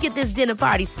 Let's get this dinner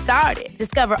party started.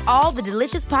 Discover all the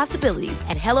delicious possibilities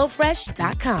at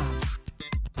HelloFresh.com.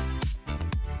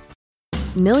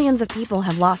 Millions of people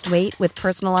have lost weight with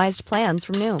personalized plans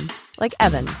from Noom. Like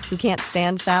Evan, who can't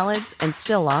stand salads and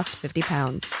still lost 50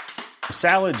 pounds.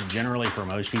 Salads generally for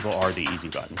most people are the easy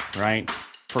button, right?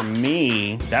 For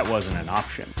me, that wasn't an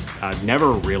option. I never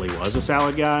really was a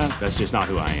salad guy. That's just not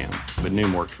who I am. But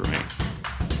Noom worked for me.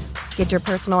 Get your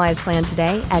personalized plan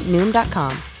today at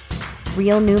Noom.com.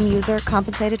 Real Noom user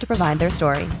compensated to provide their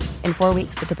story. In 4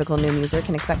 weeks, the typical Noom user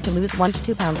can expect to lose 1 to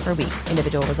 2 pounds per week.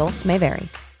 Individual results may vary.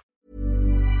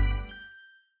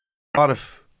 A lot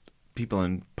of people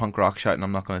in punk rock shouting,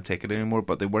 "I'm not going to take it anymore,"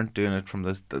 but they weren't doing it from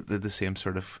the same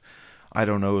sort of, I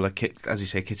don't know, like, as you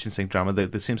say, kitchen sink drama,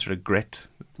 the same sort of grit,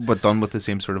 but done with the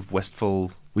same sort of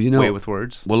wistful way with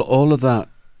words. Well, all of that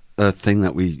thing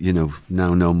that we,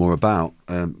 now know more about,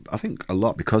 I think a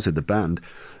lot because of the band,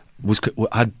 was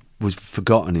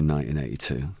forgotten in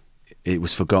 1982. It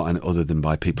was forgotten other than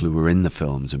by people who were in the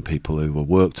films and people who were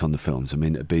worked on the films. I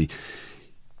mean, it'd be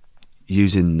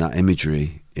using that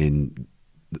imagery in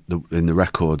the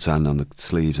records and on the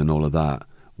sleeves and all of that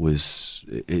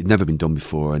it'd never been done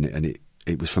before, and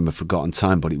it was from a forgotten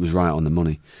time, but it was right on the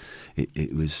money.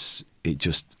 It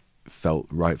just felt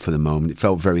right for the moment. It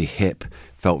felt very hip,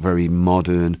 felt very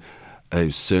modern. It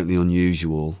was certainly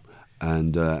unusual,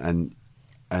 and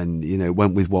it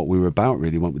went with what we were about.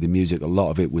 Really went with the music. A lot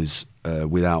of it was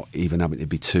without even having to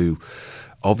be too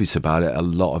obvious about it. A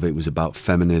lot of it was about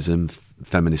feminism,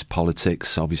 feminist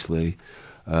politics, obviously.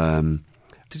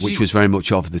 Which was very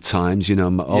much of the times,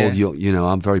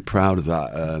 I'm very proud of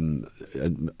that.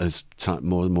 As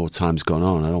more and more time's gone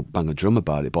on, I don't bang a drum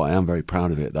about it, but I am very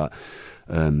proud of it. That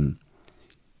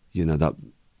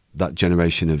that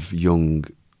generation of young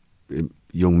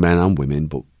men and women,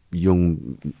 but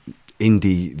young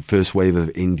first wave of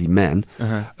indie men,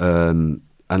 and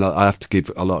I have to give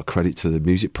a lot of credit to the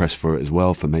music press for it as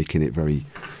well, for making it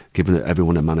giving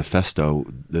everyone a manifesto.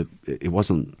 That it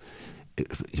wasn't.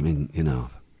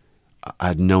 I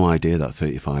had no idea that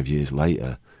 35 years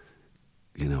later,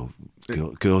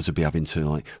 girls would be having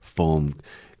to form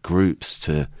groups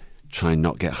to try and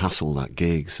not get hassled at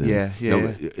gigs. And,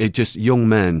 it just young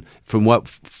men from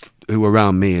who were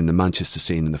around me in the Manchester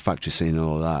scene and the factory scene and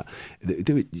all that.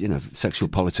 Sexual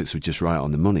politics were just right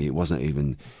on the money. It wasn't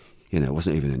even,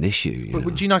 an issue. But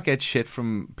would you not get shit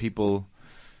from people?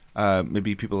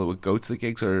 Maybe people that would go to the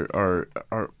gigs or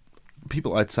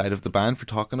people outside of the band for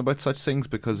talking about such things,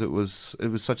 because it was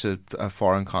such a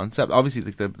foreign concept. Obviously,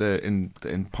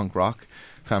 in punk rock,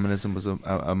 feminism was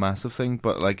a massive thing,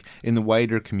 but in the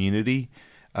wider community.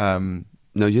 No,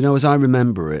 as I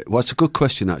remember it, it's a good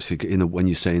question actually. When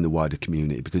you say in the wider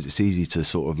community, because it's easy to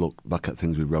sort of look back at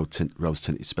things with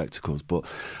rose-tinted spectacles. But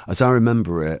as I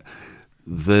remember it,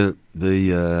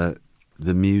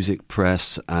 the music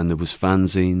press, and there was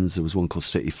fanzines. There was one called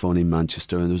City Fun in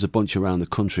Manchester, and there was a bunch around the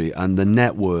country. And the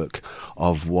network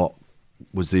of what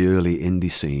was the early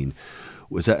indie scene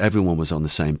was that everyone was on the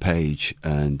same page,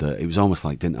 and it was almost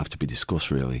like it didn't have to be discussed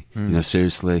really.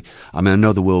 Seriously. I mean, I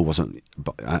know the world wasn't,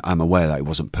 but I'm aware that it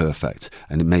wasn't perfect,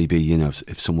 and it may be,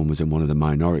 if someone was in one of the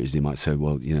minorities, they might say,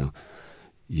 well, you're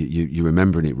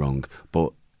remembering it wrong,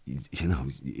 but.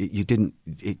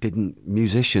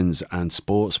 Musicians and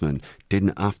sportsmen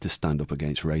didn't have to stand up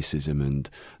against racism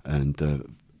and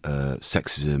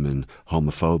sexism and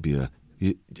homophobia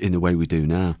in the way we do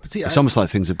now. See, it's almost like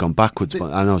things have gone backwards.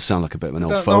 But I know I sound like a bit of an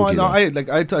old fogey. No,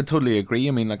 I totally agree.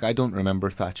 I mean, I don't remember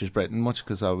Thatcher's Britain much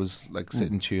because I was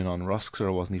sitting chewing on rusks, or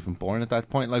I wasn't even born at that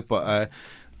point. But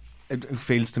it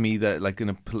feels to me that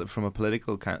from a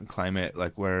political climate,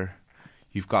 where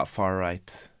you've got far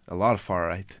right. A lot of far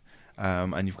right,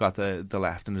 and you've got the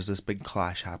left, and there's this big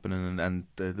clash happening, and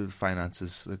the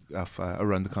finances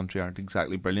around the country aren't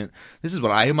exactly brilliant. This is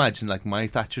what I imagine my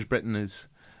Thatcher's Britain is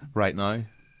right now.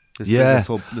 This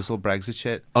whole Brexit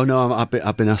shit. Oh no, I've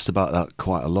been asked about that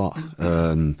quite a lot.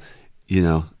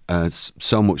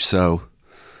 So much so,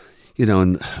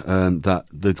 and that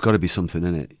there's got to be something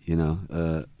in it.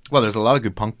 Well, there's a lot of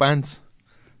good punk bands.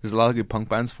 There's a lot of good punk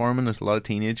bands forming. There's a lot of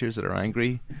teenagers that are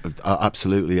angry.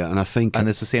 Absolutely, and I think, and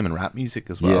it's the same in rap music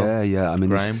as well. Yeah. I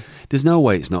mean, there's no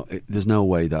way it's not. There's no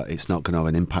way that it's not going to have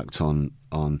an impact on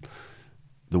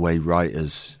the way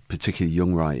writers, particularly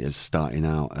young writers starting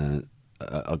out,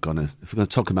 are going to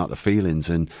talk about the feelings.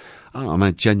 And I don't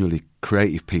know, generally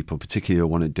creative people, particularly who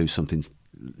want to do something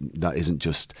that isn't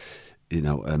just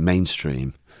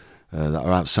mainstream, that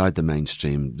are outside the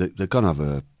mainstream. They're going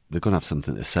to have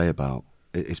something to say about.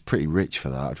 It's pretty rich for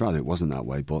that. I'd rather it wasn't that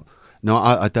way, but no,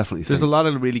 I definitely think there's a lot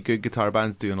of really good guitar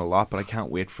bands doing a lot, but I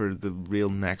can't wait for the real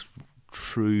next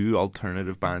true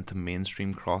alternative band to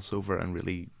mainstream crossover and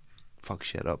really fuck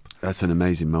shit up. That's an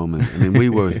amazing moment. I mean,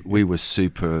 we were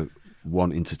super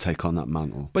wanting to take on that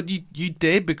mantle, but you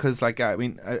did, because I've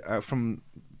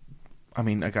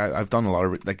done a lot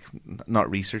of not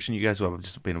researching you guys. Well, I've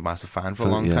just been a massive fan for a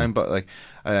long time. But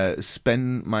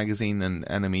Spin magazine and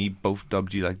NME both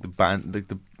dubbed you the band,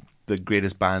 the the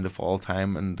greatest band of all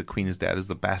time, and The Queen is Dead is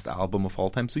the best album of all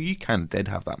time. So you kind of did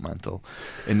have that mantle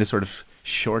in the sort of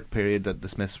short period that the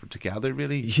Smiths were together,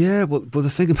 really. Yeah, well, the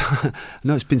thing about, I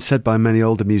know it's been said by many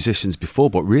older musicians before,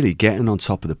 but really getting on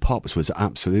top of the Pops was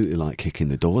absolutely like kicking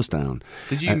the doors down.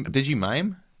 Did you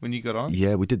mime when you got on?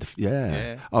 Yeah, we did.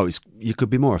 Yeah. Oh, you could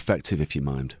be more effective if you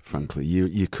mimed. Frankly,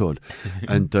 you could,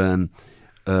 and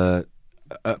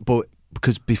but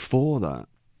because before that.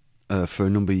 For a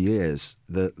number of years,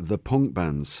 the punk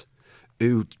bands,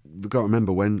 who you've got to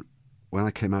remember when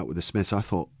I came out with the Smiths, I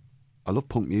thought I love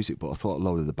punk music, but I thought a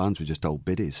load of the bands were just old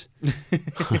biddies.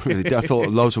 I really did. I thought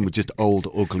loads of them were just old,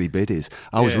 ugly biddies.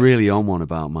 I was really on one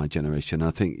about my generation.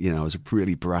 I think I was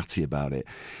really bratty about it,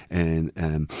 and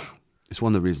it's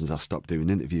one of the reasons I stopped doing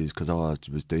interviews, because all I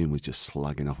was doing was just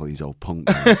slagging off all these old punk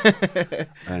bands.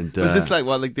 And was this like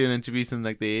doing interviews in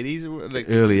like the 80s or like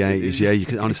early 80s? Yeah, you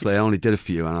could honestly. I only did a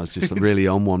few, and I was just really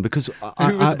on one because who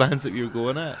were the bands that you were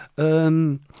going at?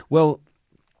 Well,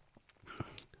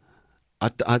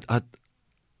 I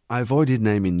avoided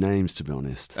naming names, to be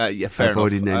honest. Yeah, fair I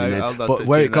avoided enough. Naming names, but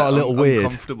where it got a little weird,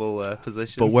 uncomfortable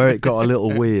position. But where it got a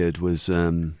little weird was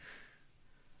because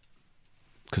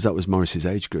that was Morris's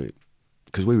age group.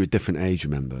 Because we were a different age,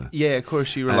 remember? Yeah, of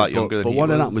course, you were a lot younger than he was. But what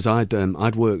had happened was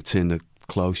I'd worked in the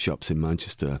clothes shops in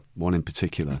Manchester, one in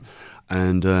particular,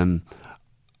 and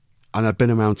I'd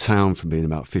been around town from being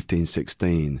about 15,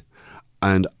 16,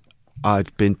 and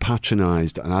I'd been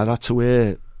patronised, and I'd had to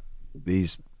hear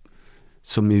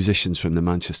some musicians from the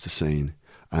Manchester scene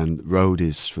and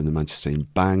roadies from the Manchester scene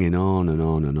banging on and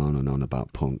on and on and on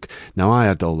about punk. Now, I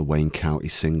had all the Wayne County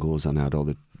singles, and I had all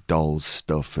the Dolls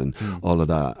stuff and all of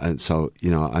that, and so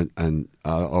I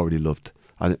already loved.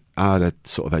 I had a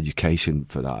sort of education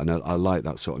for that, and I like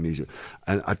that sort of music,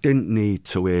 and I didn't need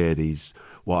to hear these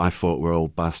what I thought were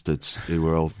old bastards who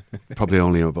were all probably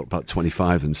only about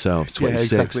 25 themselves,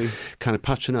 26, exactly. kind of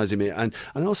patronising me, and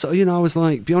also I was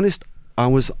like, be honest, I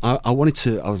was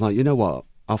like, you know what,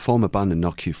 I'll form a band and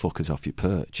knock you fuckers off your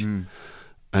perch,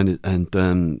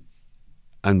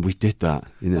 and we did that,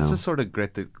 It's a sort of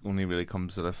grit that only really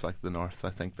comes out of like the North.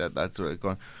 I think that's sort of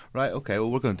going, right, okay,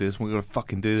 well, we're going to do this, we're going to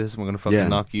fucking do this, and we're going to fucking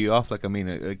knock you off. Like, I mean,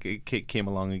 it came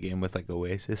along again with like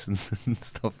Oasis and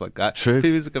stuff like that. True.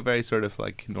 It was like a very sort of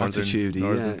like northern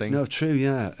thing. No, true,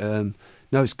 yeah.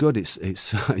 No, it's good. It's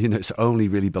it only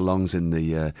really belongs in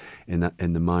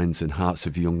the minds and hearts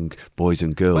of young boys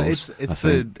and girls. Well,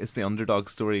 it's the underdog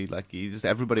story. Like,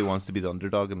 everybody wants to be the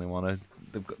underdog, and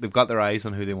they've got their eyes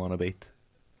on who they want to beat.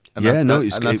 And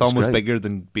that's almost great. bigger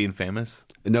than being famous.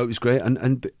 No, it was great,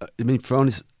 and I mean, for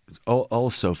honest,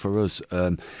 also for us,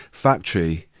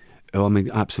 Factory, who I mean,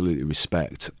 absolutely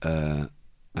respect. And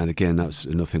again, that's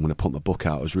another thing. When I put my book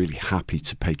out, I was really happy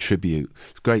to pay tribute.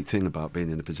 It's a great thing about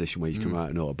being in a position where you can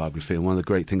write an autobiography, and one of the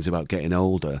great things about getting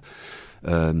older,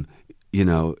 the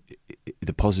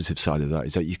positive side of that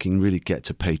is that you can really get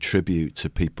to pay tribute to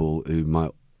people who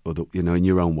might. In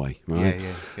your own way, right?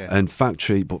 Yeah. And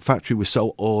Factory was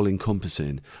so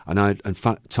all-encompassing.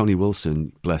 And Tony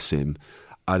Wilson, bless him,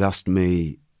 had asked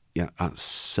me at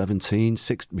 17,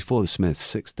 before the Smiths,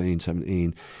 16,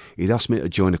 17, he'd asked me to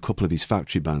join a couple of his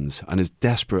Factory bands. And as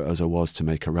desperate as I was to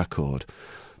make a record,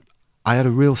 I had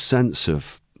a real sense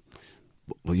of,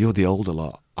 well, you're the older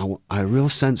lot. I had a real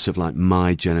sense of like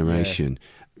my generation.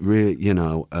 Really,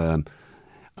 I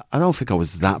don't think I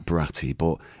was that bratty,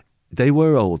 but they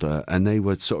were older and they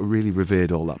were sort of really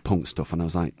revered all that punk stuff, and I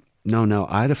was like, no,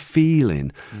 I had a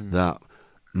feeling that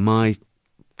my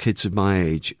kids of my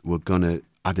age were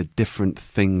had a different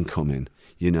thing coming,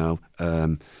 we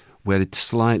had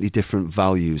slightly different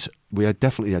values. We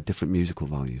definitely had different musical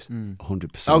values,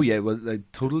 100%. Oh yeah, well,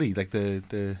 totally. Like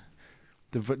the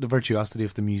virtuosity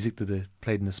of the music that they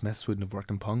played in the Smiths wouldn't have worked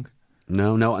in punk.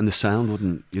 No, and the sound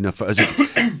wouldn't,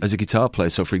 as a guitar player.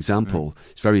 So, for example,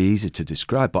 it's very easy to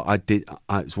describe, but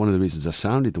it's one of the reasons I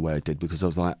sounded the way I did, because I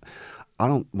was like, I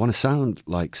don't want to sound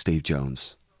like Steve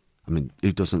Jones. I mean,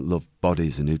 who doesn't love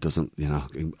bodies and who doesn't,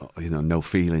 no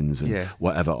feelings and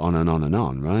whatever, on and on and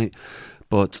on, right?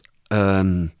 But,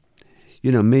 me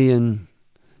and,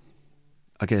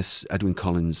 I guess, Edwyn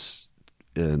Collins,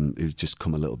 who'd just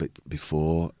come a little bit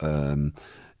before,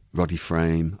 Roddy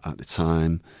Frame at the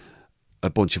time, a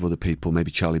bunch of other people,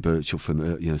 maybe Charlie Burchill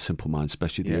from Simple Minds,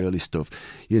 especially the early stuff.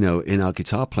 In our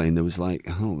guitar playing, there was like,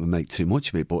 I don't want to make too much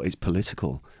of it, but it's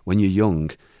political. When you're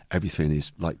young, everything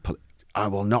is like, I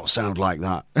will not sound like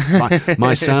that.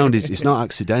 My sound it's not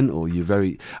accidental. You're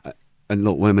very. And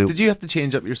look, did you have to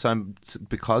change up your sound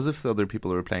because of the other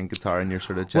people who were playing guitar in your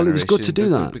sort of generation? Well, it was good to do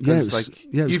that. Because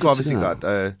you've obviously got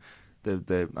I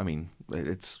mean,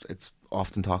 it's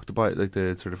often talked about, like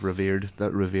the sort of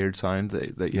revered sound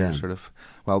that you're sort of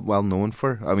well known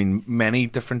for. I mean, many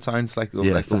different sounds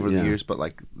over the years, but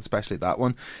like especially that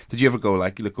one. Did you ever go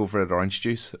like you look over at Orange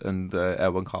Juice and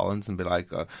Edwyn Collins and be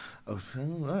like, all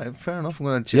right, fair enough, I'm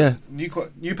going to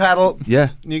new pedal,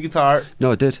 new guitar.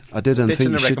 No, I did, and I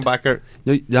think the Rickenbacker.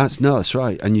 No, that's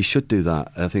right, and you should do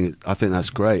that. I think that's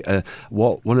great.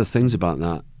 One of the things about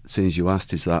that, seeing as you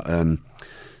asked, is that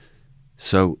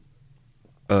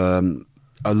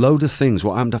a load of things.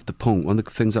 What happened after punk? One of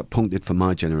the things that punk did for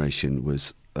my generation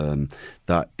was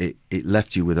that it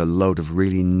left you with a load of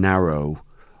really narrow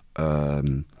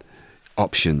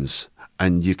options,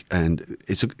 and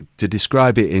to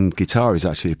describe it in guitar is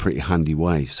actually a pretty handy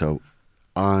way. So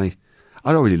I'd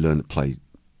already learned to play.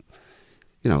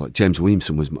 You know, like James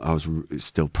Williamson was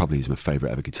still probably my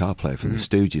favourite ever guitar player from the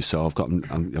Stooges. So I've got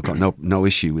no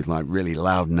issue with like really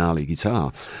loud, gnarly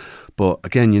guitar. But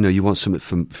again, you know, you want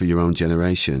something for your own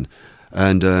generation,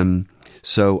 and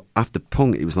so after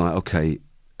punk, it was like, okay,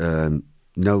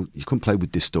 no, you couldn't play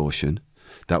with distortion.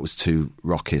 That was too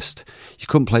rockist. You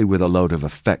couldn't play with a load of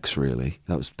effects, really.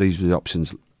 These were the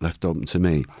options left open to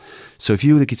me. So if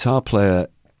you were the guitar player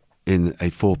in a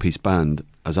 4-piece band,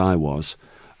 as I was,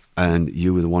 and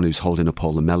you were the one who's holding up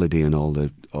all the melody and all the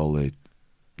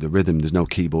rhythm, there's no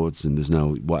keyboards and there's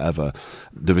no whatever,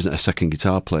 there isn't a second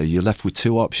guitar player, you're left with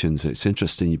two options. It's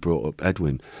interesting you brought up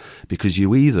Edwyn, because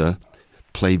you either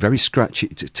play very scratchy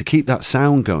to keep that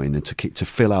sound going and to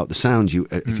fill out the sound.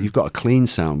 If you've got a clean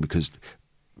sound because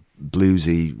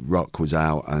bluesy rock was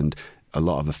out and a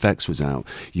lot of effects was out,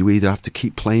 you either have to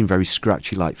keep playing very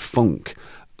scratchy like funk,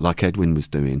 like Edwyn was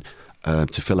doing,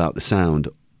 to fill out the sound,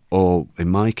 or in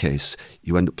my case,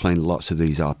 you end up playing lots of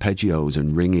these arpeggios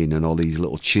and ringing and all these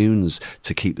little tunes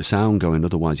to keep the sound going.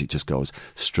 Otherwise, it just goes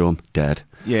strum, dead.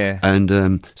 Yeah.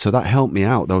 And so that helped me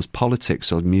out. Those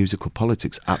musical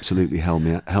politics, absolutely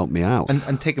helped me out.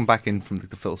 And taken back in from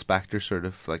the Phil Spector sort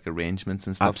of like arrangements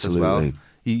and stuff absolutely.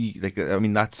 as well.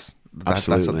 That's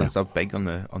big on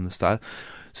the style.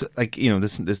 So like, you know,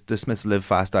 this Smiths Live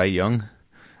Fast Die Young.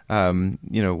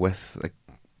 You know, with like.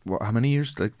 How many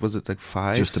years? Like, was it like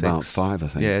 5? Just 6? about 5, I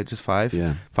think. Yeah, just 5.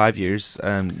 Yeah, 5 years.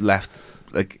 Left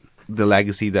like the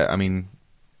legacy that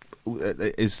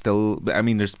is still. I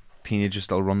mean, there's teenagers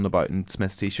still running about in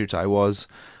Smiths t-shirts. I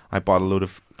bought a load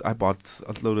of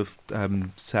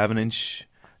 7-inch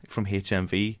from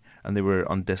HMV, and they were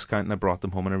on discount, and I brought them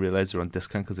home, and I realised they were on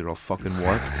discount because they were all fucking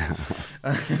warped.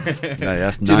 Yeah,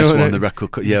 that's nice one. The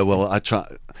record. Yeah, well, I try.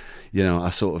 You know, I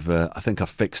sort of, I think I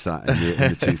fixed that in the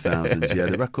 2000s. Yeah,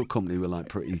 the record company were like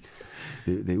pretty.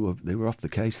 They were off the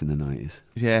case in the 90s.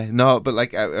 Yeah, no, but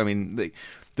like I mean,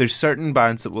 there's certain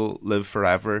bands that will live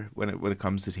forever when it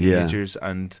comes to teenagers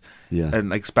and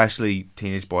like especially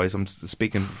teenage boys. I'm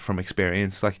speaking from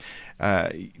experience. Like,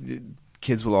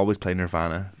 kids will always play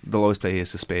Nirvana. They'll always play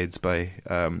Ace of Spades by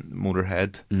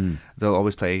Motorhead. They'll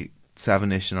always play 7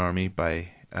 Nation Army by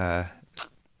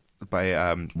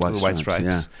White Stripes.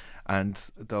 Yeah. And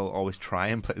they'll always try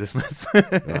and play the Smiths.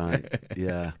 Right,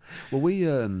 yeah. Well, we,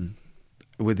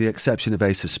 with the exception of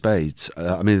Ace of Spades,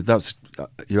 I mean,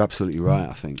 you're absolutely right,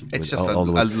 I think. It's just a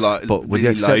really loud,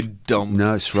 dumb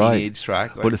teenage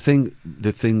track. Like. But the thing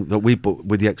that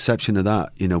with the exception of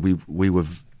that, you know, we were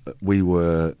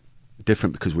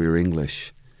different because we were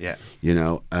English. Yeah. You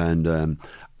know, and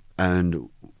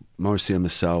Morrissey and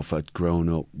myself had grown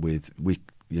up with,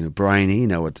 you know, Brian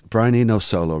Eno's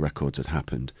solo records had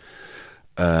happened,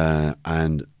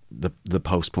 and the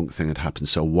post-punk thing had happened,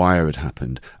 so Wire had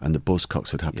happened, and the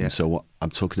Buzzcocks had happened. Yeah. So what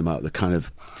I'm talking about, the kind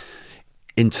of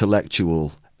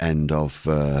intellectual end of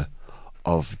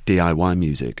DIY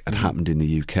music had happened in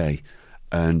the UK,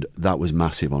 and that was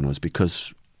massive on us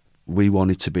because we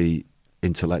wanted to be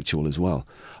intellectual as well.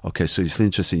 Okay, so it's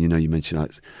interesting, you know, you mentioned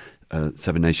like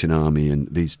 7 Nation Army and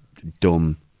these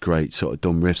great sort of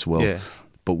dumb riffs. Well. Yeah.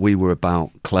 But we were about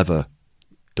clever,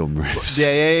 dumb riffs. Yeah,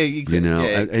 exactly. You know,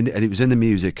 yeah. And it was in the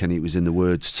music and it was in the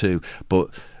words too. But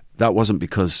that wasn't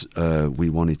because we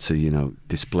wanted to, you know,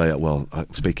 display it. Well,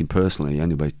 speaking personally,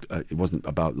 anyway, it wasn't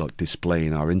about like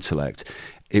displaying our intellect.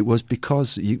 It was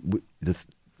because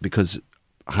because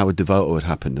Howard Devoto had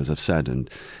happened, as I've said, and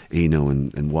Eno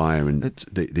and Wire and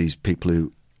these people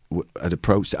who had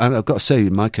approached. And I've got to say,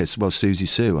 in my case, well, Susie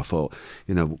Sue, I thought,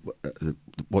 you know,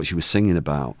 what she was singing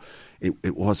about.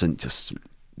 It wasn't just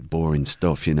boring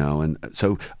stuff, you know, and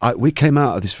so we came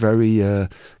out of this very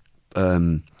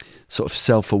sort of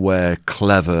self-aware,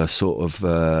 clever sort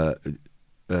of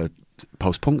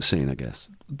post-punk scene, I guess.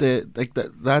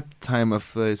 That time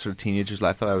of the sort of teenager's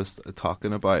life that I was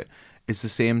talking about is the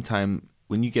same time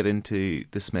when you get into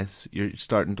the Smiths. You're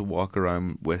starting to walk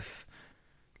around with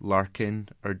Larkin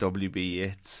or WB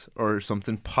Yeats or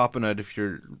something popping out of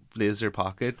your blazer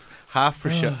pocket, half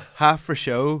for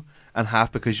show, and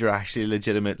half because you're actually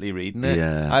legitimately reading it.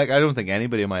 Yeah. I don't think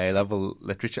anybody in my A-level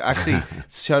literature... Actually,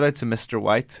 shout out to Mr.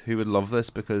 White, who would love this,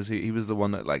 because he was the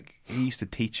one that, like, he used to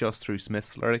teach us through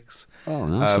Smith's lyrics. Oh,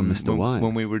 nice one, Mr. White.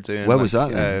 When we were doing... Where was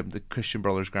that then? The Christian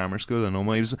Brothers Grammar School in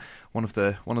Omagh. He was one of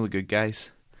the good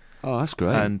guys. Oh, that's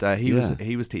great. And he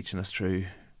was teaching us through...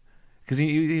 Because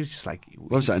he was just like...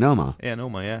 What was that, in Omagh? Yeah, in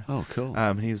Omagh, yeah. Oh, cool.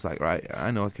 He was like, right,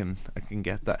 I know I can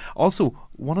get that. Also,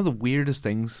 one of the weirdest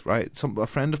things, right, a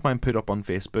friend of mine put up on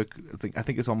Facebook, I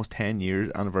think it's almost 10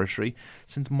 years anniversary,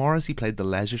 since Morrissey played the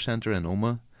Leisure Centre in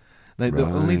Omagh. Like, the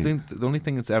only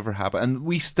thing that's ever happened, and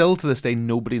we still to this day,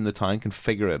 nobody in the town can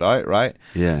figure it out, right?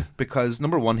 Yeah. Because,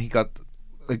 number one, he got...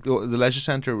 Like the Leisure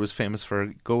Centre was famous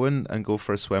for go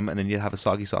for a swim, and then you'd have a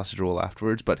soggy sausage roll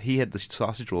afterwards. But he had the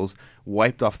sausage rolls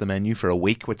wiped off the menu for a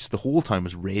week, which the whole time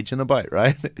was raging about,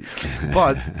 right?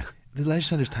 But the Leisure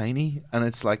Centre's tiny, and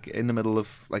it's like in the middle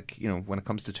of, like, you know, when it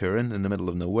comes to touring, in the middle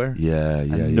of nowhere.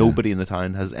 And nobody in the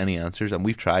town has any answers, and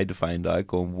we've tried to find out,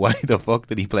 going, why the fuck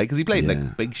did he play? Because he played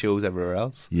like big shows everywhere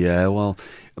else. Yeah, well,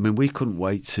 I mean, we couldn't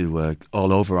wait to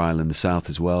all over Ireland, the south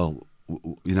as well.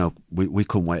 You know, we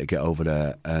couldn't wait to get over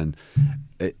there, and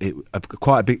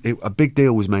a big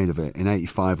deal was made of it in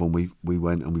 '85 when we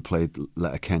went and we played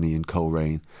Letterkenny and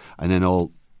Coleraine, and then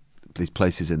all these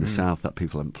places in the south that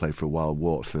people haven't played for a while,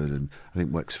 Waterford and I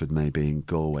think Wexford maybe, and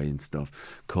Galway and stuff,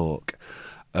 Cork,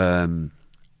 and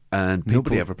people,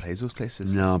 nobody ever plays those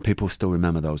places. No, people still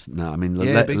remember those. No, I mean,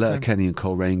 Letterkenny and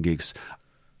Coleraine gigs.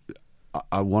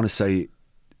 I want to say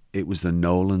it was the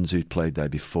Nolans who played there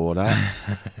before that.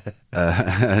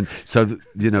 And so,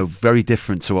 you know, very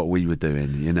different to what we were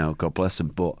doing, you know, God bless them.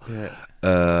 But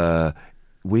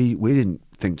we didn't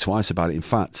think twice about it. In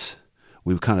fact,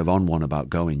 we were kind of on one about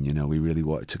going, you know, we really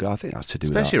wanted to go. I think that's to do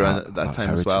especially with around that time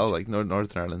heritage as well. Like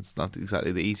Northern Ireland's not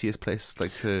exactly the easiest place,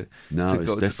 like to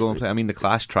go and play. I mean, the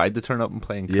Clash tried to turn up and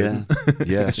play and couldn't.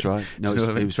 Yeah, that's right. No, I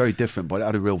mean? It was very different, but it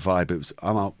had a real vibe. It was.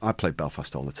 I played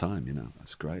Belfast all the time, you know.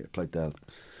 That's great. I played there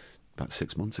about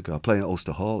 6 months ago. I played at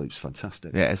Ulster Hall. It was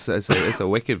fantastic. Yeah, it's a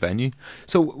wicked venue.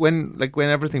 So when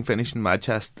everything finished in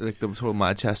Manchester, like the whole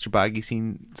Manchester baggy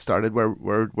scene started,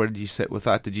 where did you sit with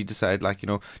that? Did you decide, like, you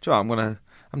know, Joe, I'm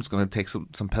just gonna take some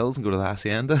pills and go to the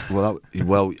Hacienda? Well,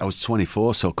 I was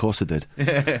 24, so of course I did.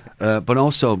 But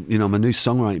also, you know, my new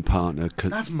songwriting partner.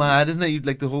 That's mad, isn't it? You,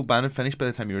 like, the whole band had finished by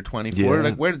the time you were 24.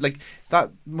 Yeah. Like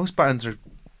that. Most bands are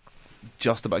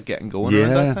just about getting going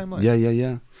around that time. Like.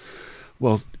 Yeah.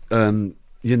 Well,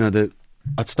 you know,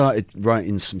 I'd started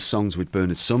writing some songs with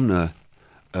Bernard Sumner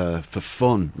for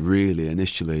fun, really,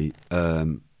 initially,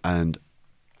 and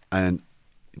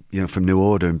you know, from New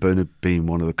Order, and Bernard being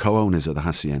one of the co-owners of the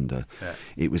Hacienda,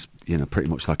 it was, you know, pretty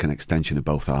much like an extension of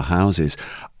both our houses.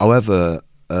 However,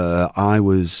 I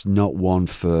was not one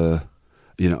for,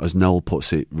 you know, as Noel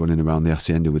puts it, running around the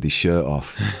Hacienda with his shirt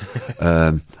off.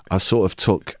 I sort of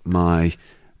took my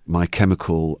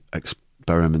chemical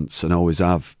experiments, and always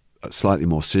have, slightly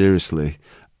more seriously.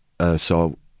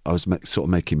 So I was sort of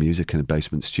making music in a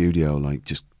basement studio, like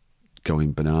just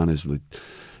going bananas with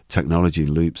technology,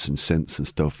 loops and synths and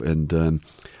stuff. And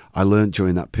I learned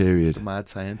during that period. The mad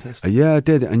scientist. Yeah, I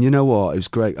did. And you know what? It was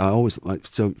great. I always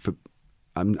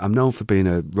I'm known for being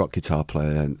a rock guitar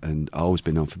player, and I've always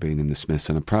been known for being in the Smiths,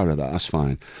 and I'm proud of that. That's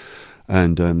fine.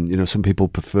 And you know, some people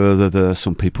prefer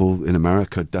some people in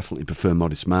America definitely prefer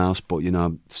Modest Mouse, but, you know,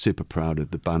 I'm super proud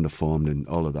of the band I formed and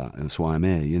all of that, and that's why I'm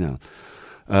here, you know.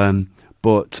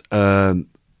 But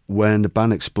when the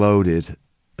band exploded,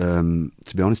 to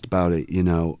be honest about it, you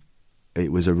know,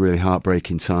 it was a really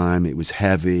heartbreaking time. It was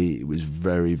heavy. It was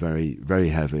very, very, very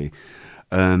heavy.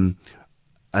 And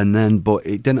then, but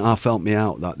it didn't half help me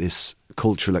out that this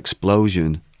cultural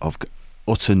explosion of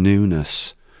utter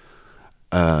newness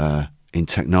in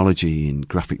technology, in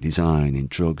graphic design, in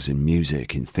drugs, in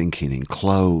music, in thinking, in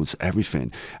clothes,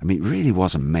 everything. I mean, it really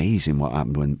was amazing what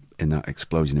happened in that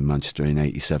explosion in Manchester in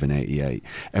 87, 88.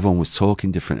 Everyone was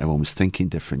talking different, everyone was thinking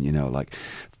different, you know, like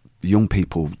young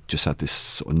people just had this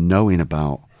sort of knowing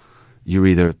about you're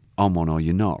either on one or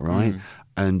you're not, right?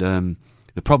 And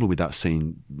the problem with that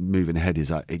scene moving ahead is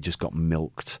that it just got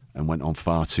milked and went on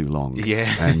far too long.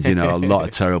 Yeah. And, you know, a lot of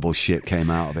terrible shit came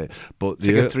out of it. But it's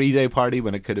like a 3-day party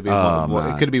when it could have been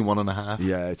it could have been 1.5.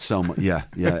 Yeah, it's so much. Yeah.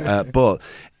 But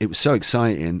it was so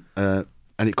exciting, and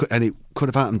it could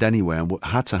have happened anywhere and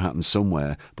had to happen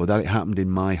somewhere. But that it happened in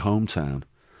my hometown,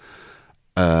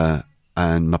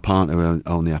 and my partner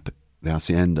owned the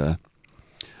Hacienda.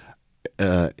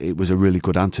 It was a really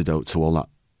good antidote to all that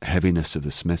heaviness of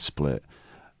the Smith split.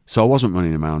 So I wasn't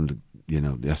running around,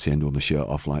 that's the end with my shirt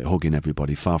off, like hugging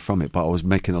everybody. Far from it. But I was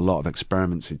making a lot of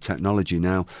experiments in technology.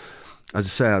 Now, as I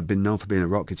say, I've been known for being a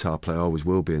rock guitar player. I always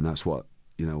will be, and that's what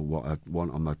I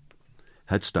want on my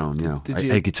headstone.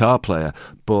 A guitar player.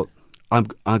 But I'm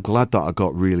glad that I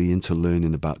got really into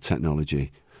learning about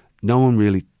technology. No one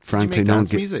really, frankly, did you make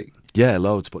dance music? Yeah,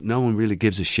 loads, but no one really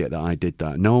gives a shit that I did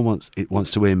that. No one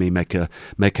wants to hear me make a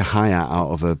hi-hat out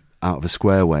of a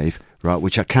square wave, right?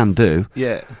 Which I can do.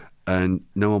 Yeah. And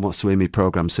no one wants to hear me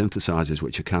program synthesizers,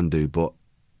 which I can do. But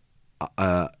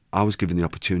I was given the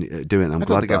opportunity to do it. And I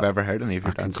don't think I've ever heard any of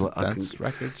your dance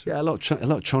records. Yeah,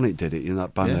 Electronic did it.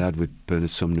 That band I had with Bernard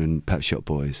Sumner and Pet Shop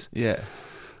Boys. Yeah.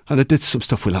 And I did some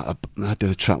stuff with I did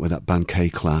a track with that band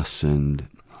K-Class and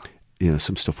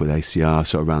some stuff with ACR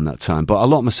sort of around that time. But I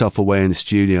locked myself away in the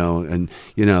studio, and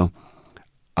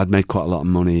I'd made quite a lot of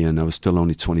money, and I was still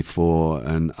only 24,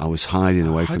 and I was hiding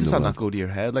away from the world. How does that not go to your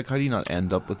head? Like, how do you not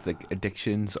end up with like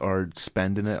addictions or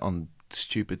spending it on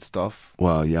stupid stuff?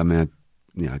 Well, yeah, I mean,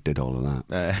 I did all of that.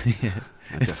 Yeah.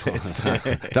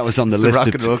 That was on the list. Rock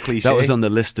and roll cliche. That was on the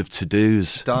list of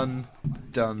to-dos. Done.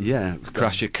 Yeah,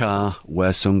 crash a car,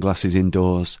 wear sunglasses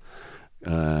indoors,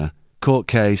 court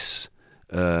case.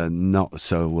 Not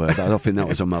so. I don't think that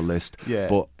was on my list. Yeah,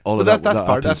 but that's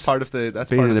part of the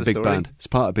being in a big story. band. It's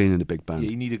part of being in a big band.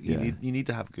 Yeah, you need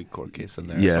to have a good court case in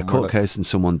there. Yeah, court case and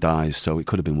someone dies, so it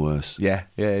could have been worse. Yeah,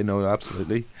 no,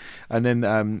 absolutely. And then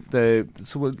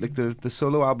the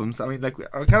solo albums. I mean, like,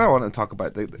 I kind of want to talk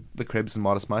about the Cribs and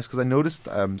Modest Mouse, because I noticed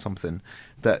something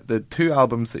that the two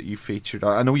albums that you featured.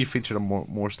 I know you featured on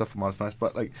more stuff with Modest Mouse,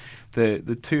 but like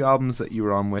the two albums that you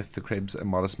were on with the Cribs and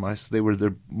Modest Mouse, they were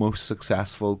their most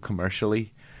successful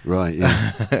commercially. Right.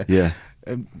 Yeah. Yeah.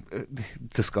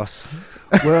 Discuss.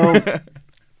 Well,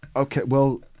 okay.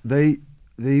 Well, they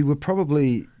were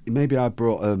probably, maybe I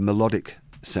brought a melodic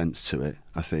sense to it,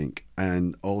 I think,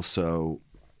 and also.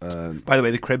 By the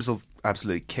way, the Cribs will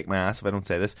absolutely kick my ass if I don't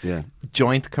say this. Yeah.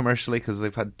 Joint commercially, because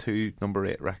they've had 2 number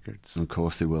 8 records. Of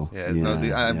course they will. Yeah.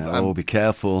 No, be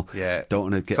careful. Yeah.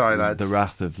 Don't want to get the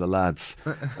wrath of the lads.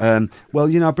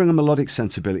 Well, I bring a melodic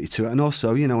sensibility to it, and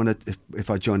also,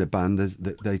 if I join a band,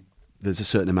 there's a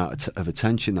certain amount of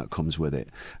attention that comes with it.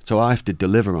 So I have to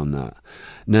deliver on that.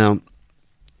 Now,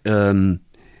 I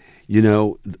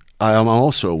am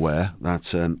also aware that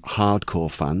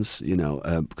hardcore fans,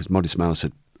 because Modest Mouse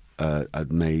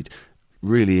had made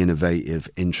really innovative,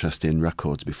 interesting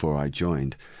records before I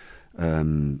joined.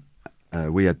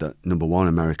 We had that number 1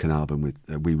 American album with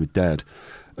We Were Dead.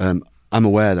 I'm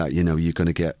aware that you're going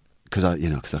to get, because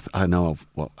I know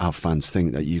how fans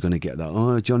think that you're going to get that.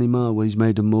 Oh, Johnny Marr, well, he's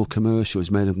made them more commercial.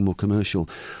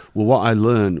 Well, what I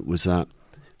learned was that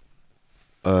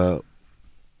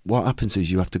what happens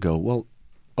is you have to go, well,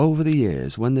 over the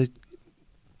years, when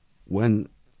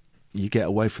you get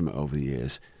away from it over the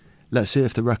years, let's see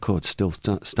if the records still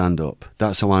stand up.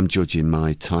 That's how I'm judging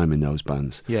my time in those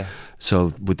bands. Yeah.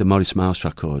 So with the Modest Mouse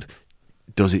record,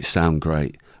 does it sound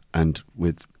great? And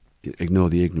with Ignore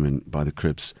the Ignorant by the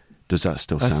Cribs, does that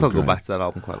still sound great? I still go back to that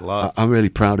album quite a lot. I'm really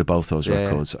proud of both those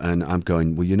records, and I'm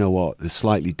going, well, you know what? They're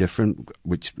slightly different,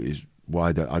 which is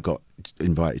why I got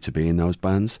invited to be in those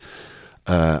bands.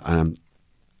 And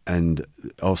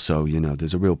also,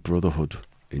 there's a real brotherhood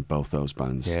in both those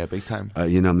bands. Yeah, big time.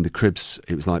 The Cribs,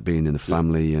 it was like being in the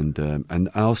family, and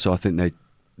also I think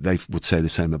they would say the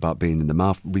same about being in the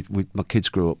Mouth. My kids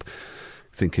grew up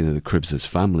thinking of the Cribs as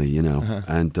family,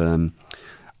 and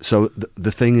so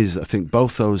the thing is, I think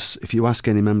both those. If you ask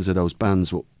any members of those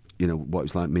bands what it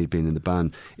was like me being in the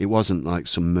band, it wasn't like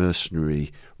some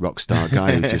mercenary rock star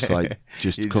guy who just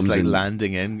comes like in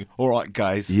landing in. All right,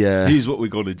 guys. Yeah. Here's what we're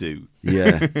gonna do.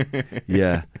 Yeah.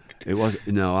 Yeah. It was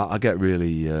I get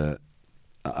really.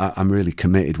 I'm really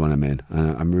committed when I'm in,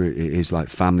 and it is like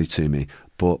family to me.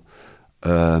 But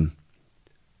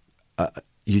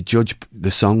you judge the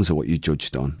songs are what you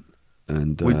judged on,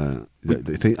 and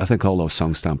I think all those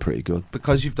songs sound pretty good.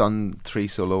 Because you've done 3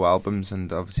 solo albums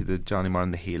and obviously the Johnny Marr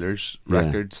and the Healers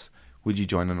records. Would you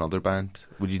join another band?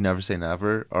 Would you never say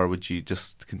never, or would you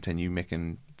just continue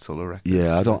making solo records?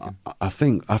 Yeah, I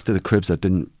think after the Cribs, I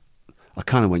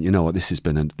kind of went, you know what, this is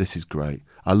great.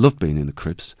 I love being in the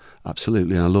Cribs,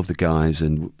 absolutely, and I love the guys.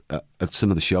 And at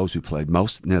some of the shows we played,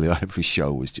 nearly every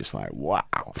show was just like,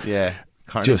 wow, yeah,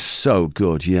 just so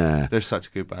good. Yeah, they're such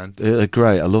a good band. They're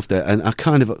great. I loved it, and I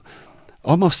kind of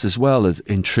almost as well as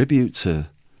in tribute to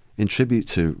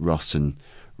Ross and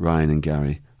Ryan and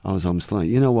Gary. I was almost like,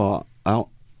 you know what,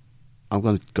 I'm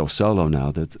going to go solo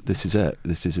now. That this is it.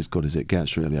 This is as good as it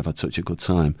gets. Really, I've had such a good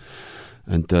time,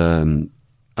 and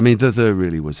I mean, there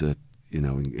really was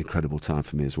incredible time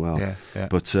for me as well. Yeah.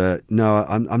 But no,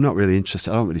 I'm not really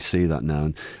interested. I don't really see that now,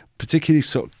 and particularly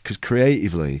because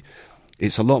creatively,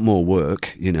 it's a lot more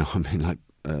work. I mean, like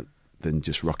than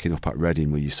just rocking up at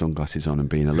Reading with your sunglasses on and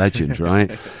being a legend,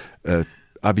 right?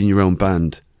 Having your own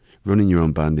band, running your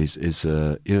own band is it's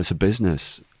a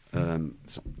business.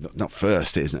 It's not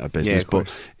first, it isn't a business,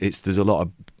 but there's a lot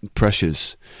of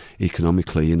pressures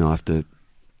economically. I have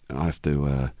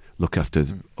to look after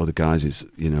other guys'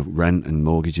 rent and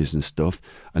mortgages and stuff,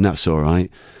 and that's all right.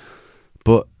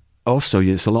 But also,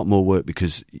 it's a lot more work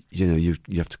because you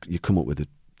come up with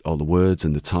all the words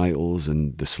and the titles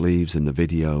and the sleeves and the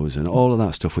videos and all of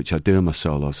that stuff, which I do in my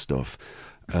solo stuff.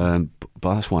 But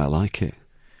that's why I like it.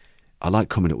 I like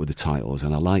coming up with the titles,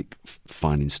 and I like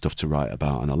finding stuff to write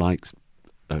about, and I like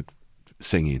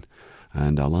singing,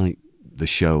 and I like the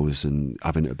shows and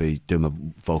having to be doing my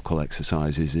vocal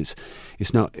exercises.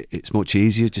 It's much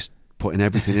easier just putting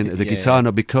everything into the guitar now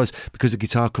because the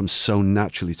guitar comes so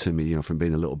naturally to me, from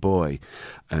being a little boy,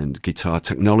 and guitar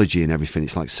technology and everything.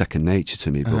 It's like second nature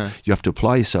to me. But you have to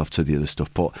apply yourself to the other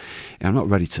stuff. But I'm not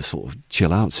ready to sort of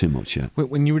chill out too much yet.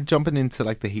 When you were jumping into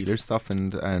like the Healer stuff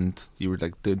and you were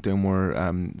like doing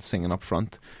more singing up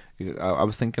front, I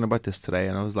was thinking about this today,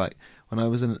 and I was like, when I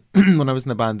was in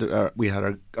a band, we had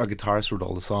our guitarist wrote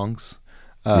all the songs.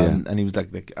 And he was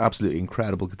like absolutely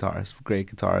incredible guitarist,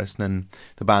 great guitarist. And then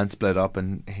the band split up,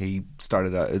 and he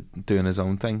started out doing his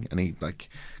own thing, and he like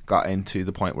got into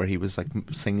the point where he was like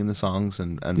singing the songs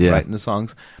and writing the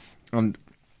songs, and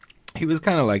he was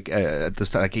kind of like at the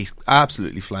start, like he's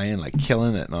absolutely flying, like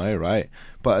killing it now, right?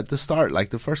 But at the start,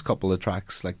 like the first couple of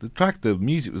tracks, like the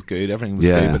music was good, everything was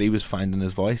good, but he was finding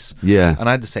his voice. Yeah. And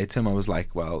I had to say to him, I was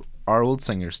like, well, our old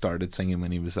singer started singing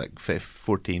when he was like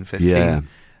 14, 15. Yeah.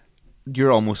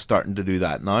 You're almost starting to do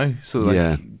that now. So,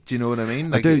 like, do you know what I mean?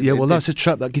 Like, I do, well, that's a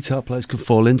trap that guitar players can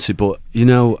fall into, but,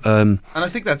 and I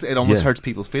think that it almost hurts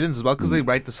people's feelings as well, because they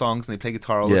write the songs and they play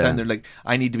guitar all the time. They're like,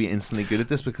 I need to be instantly good at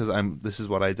this because this is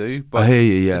what I do. But I hear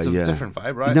you, it's a different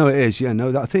vibe, right? No, it is,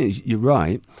 I think you're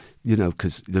right.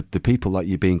 Because the people that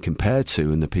you're being compared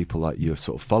to and the people that you're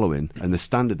sort of following and the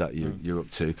standard that you're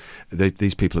up to,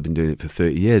 these people have been doing it for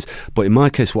 30 years. But in my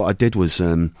case, what I did was,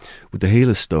 with the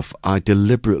Healer stuff, I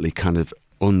deliberately kind of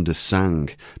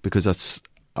undersang because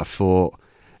I thought,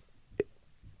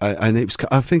 and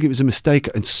I think it was a mistake.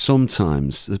 And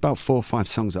sometimes there's about 4 or 5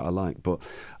 songs that I like, but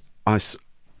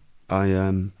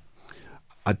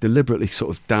I deliberately sort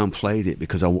of downplayed it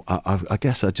because I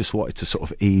guess I just wanted to sort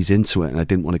of ease into it, and I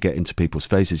didn't want to get into people's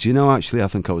faces. Actually, I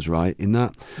think I was right in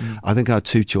that. I think I had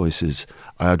 2 choices.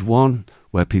 I had one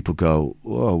where people go,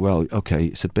 "Oh, well, okay,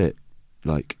 it's a bit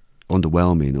like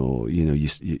underwhelming," or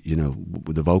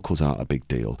the vocals aren't a big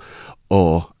deal,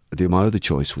 or my other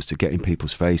choice was to get in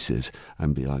people's faces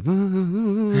and be like,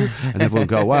 and everyone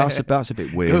go, "Wow, that's a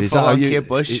bit weird." Is that how you?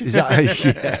 Is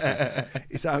that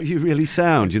how you really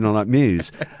sound? Like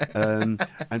Muse, and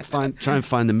try and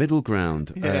find the middle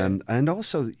ground. And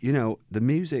also, the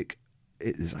music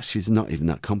is actually not even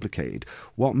that complicated.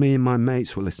 What me and my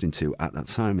mates were listening to at that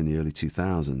time in the early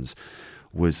 2000s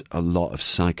was a lot of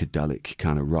psychedelic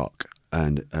kind of rock,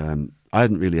 and I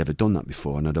hadn't really ever done that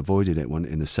before, and I'd avoided it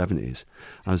in the 70s.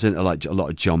 I was into like a lot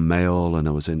of John Mayall, and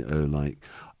I was into like.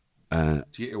 Do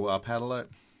you get your wah pedal out?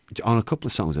 On a couple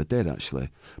of songs I did actually,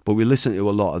 but we listened to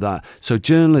a lot of that. So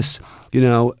journalists,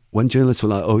 when journalists were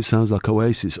like, "Oh, it sounds like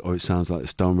Oasis," or "It sounds like the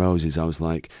Stone Roses," I was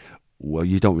like, well,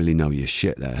 you don't really know your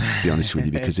shit there, to be honest with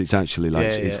you, because it's actually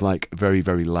like it's like very,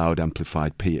 very loud,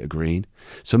 amplified Peter Green.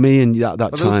 So me and that time,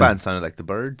 those bands sounded like the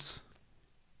Byrds.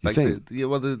 You think?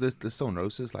 The Stone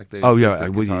Roses, like the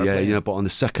but on the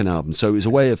second album. So it was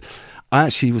a way of, I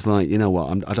actually was like, you know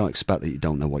what, I don't expect that you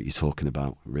don't know what you're talking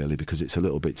about, really, because it's a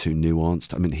little bit too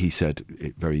nuanced. I mean, he said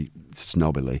it very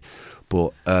snobbily,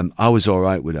 but I was all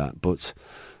right with that. But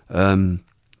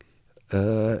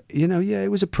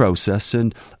it was a process.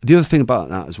 And the other thing about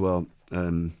that as well,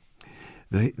 the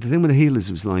thing with the Healers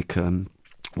was like,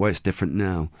 where it's different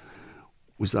now,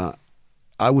 was that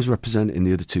I was representing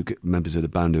the other 2 members of the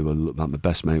band who were like my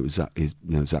best mate was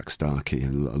Zach Starkey,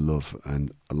 and I love,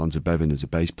 and Alonzo Bevin as a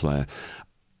bass player.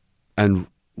 And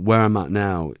where I'm at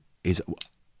now is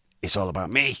it's all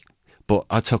about me. But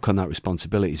I took on that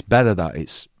responsibility. It's better that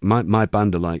it's my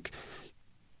band are like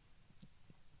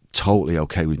totally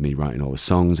okay with me writing all the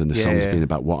songs, and the songs being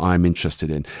about what I'm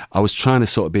interested in. I was trying to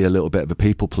sort of be a little bit of a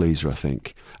people pleaser, I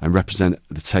think, and represent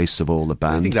the tastes of all the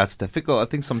band. I think that's difficult. I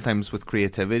think sometimes with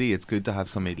creativity, it's good to have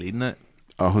somebody leading it.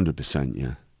 100%,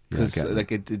 yeah. Because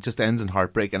it just ends in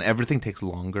heartbreak, and everything takes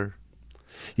longer.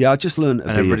 Yeah, I just learned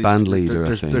to be a band leader.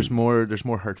 I think there's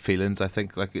more hurt feelings. I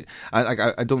think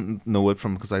I don't know it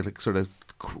from because I sort of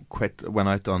quit when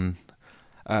I've done.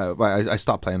 I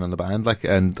stopped playing on the band,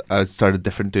 and I started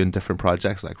doing different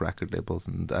projects like record labels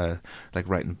and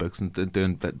writing books and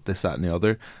doing this, that, and the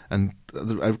other. And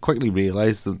I've quickly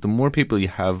realised that the more people you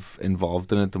have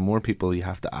involved in it, the more people you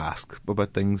have to ask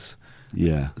about things.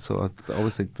 Yeah. So I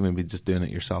always think maybe just doing it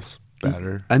yourself's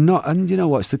better. And you know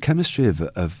what? It's the chemistry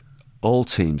of all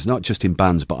teams, not just in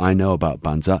bands, but I know about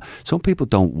bands that some people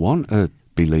don't want to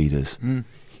be leaders. You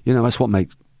know, that's what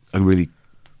makes a really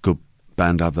good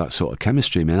band have that sort of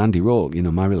chemistry. I mean, Andy Rourke, you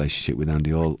know, my relationship with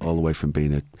Andy all the way from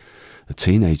being a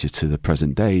teenager to the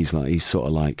present day, he's sort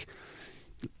of like,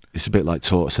 it's a bit like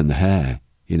Tortoise and the Hare.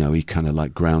 You know, he kind of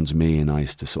like grounds me, and I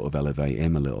used to sort of elevate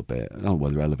him a little bit. I don't know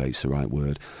whether elevate's the right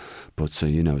word, but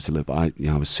you know, it's a little bit.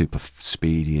 I was super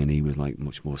speedy, and he was like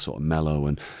much more sort of mellow.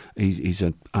 And he's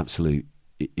an absolute.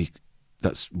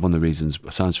 That's one of the reasons,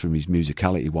 aside from his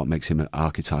musicality, what makes him an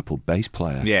archetypal bass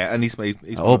player. Yeah, and he's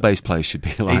all bass players should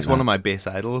be like. He's one of my bass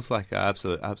idols. Like, I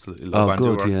absolutely love Andy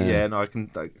Rourke. Yeah, no, I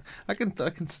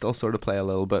can still sort of play a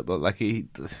little bit, but like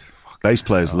bass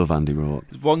players love Andy Rourke.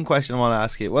 One question I want to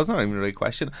ask you. Well, it's not even really a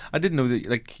question. I didn't know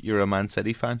that you're a Man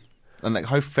City fan. And like,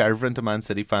 how fervent a Man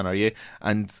City fan are you?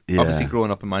 And obviously, growing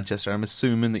up in Manchester, I'm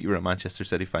assuming that you were a Manchester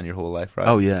City fan your whole life, right?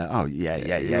 Oh yeah.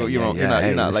 You're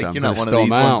not one of these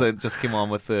ones that just came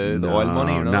on with the oil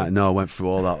money. You know? No, I went through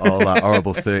all that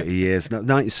horrible 30 years. No,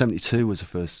 1972 was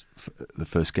the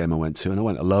first game I went to, and I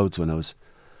went to loads when I was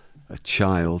a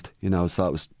child. You know, so I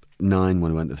was 9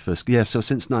 when I went to the first. Yeah, so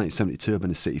since 1972, I've been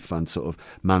a City fan, sort of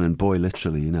man and boy,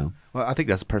 literally. You know. Well, I think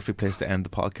that's a perfect place to end the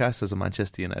podcast as a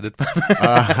Manchester United fan.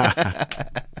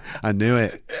 I knew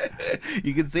it.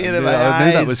 You can see it in my eyes. I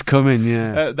knew that was coming,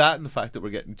 yeah. That and the fact that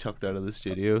we're getting chucked out of the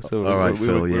studio. So all right,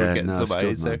 Phil, we're getting some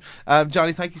eyes there.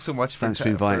 Johnny, thank you so much for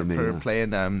inviting me. For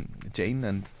playing Jane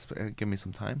and giving me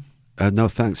some time. No,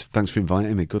 thanks. Thanks for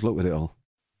inviting me. Good luck with it all.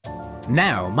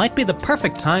 Now might be the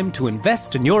perfect time to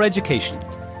invest in your education.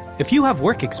 If you have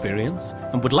work experience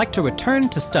and would like to return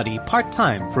to study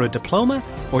part-time for a diploma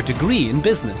or degree in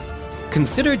business,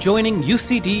 consider joining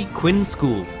UCD Quinn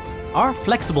School. Our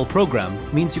flexible program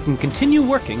means you can continue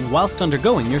working whilst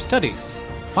undergoing your studies.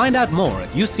 Find out more at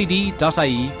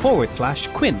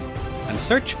ucd.ie/Quinn and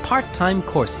search part-time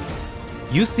courses.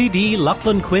 UCD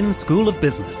Lachlan Quinn School of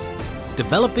Business,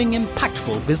 developing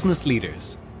impactful business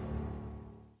leaders.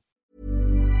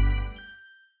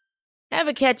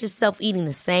 Ever catch yourself eating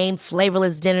the same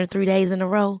flavorless dinner 3 days in a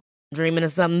row? Dreaming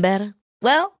of something better?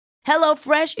 Well,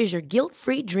 HelloFresh is your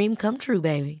guilt-free dream come true,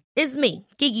 baby. It's me,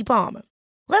 Keke Palmer.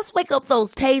 Let's wake up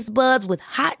those taste buds with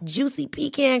hot, juicy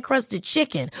pecan-crusted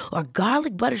chicken or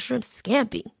garlic butter shrimp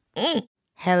scampi.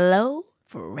 Hello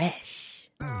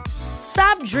Fresh.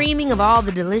 Stop dreaming of all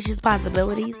the delicious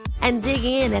possibilities and dig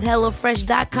in at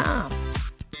HelloFresh.com.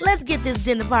 Let's get this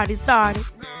dinner party started.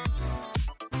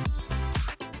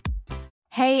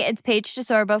 Hey, it's Paige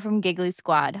DeSorbo from Giggly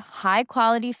Squad. High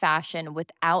quality fashion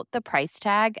without the price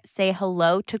tag. Say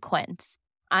hello to Quince.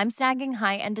 I'm snagging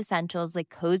high-end essentials like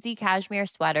cozy cashmere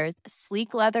sweaters,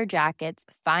 sleek leather jackets,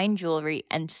 fine jewelry,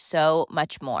 and so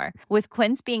much more. With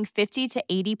Quince being 50 to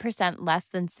 80% less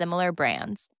than similar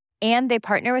brands. And they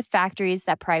partner with factories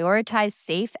that prioritize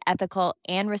safe, ethical,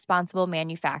 and responsible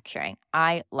manufacturing.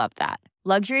 I love that.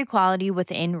 Luxury quality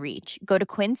within reach. Go to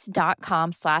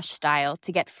quince.com/style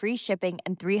to get free shipping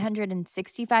and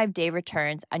 365-day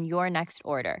returns on your next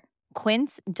order.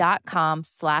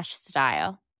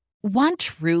 Quince.com/style. Want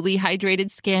truly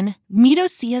hydrated skin? Meet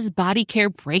Osea's Body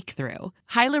Care Breakthrough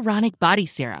Hyaluronic Body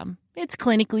Serum. It's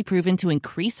clinically proven to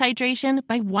increase hydration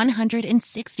by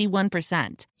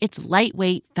 161%. It's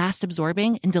lightweight,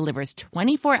 fast-absorbing, and delivers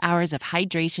 24 hours of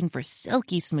hydration for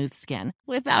silky smooth skin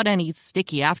without any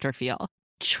sticky afterfeel.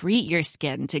 Treat your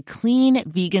skin to clean,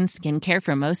 vegan skincare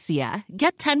from Osea.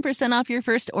 Get 10% off your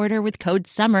first order with code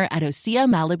SUMMER at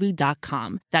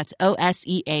OseaMalibu.com. That's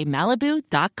OSEA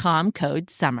Malibu.com, code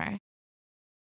SUMMER.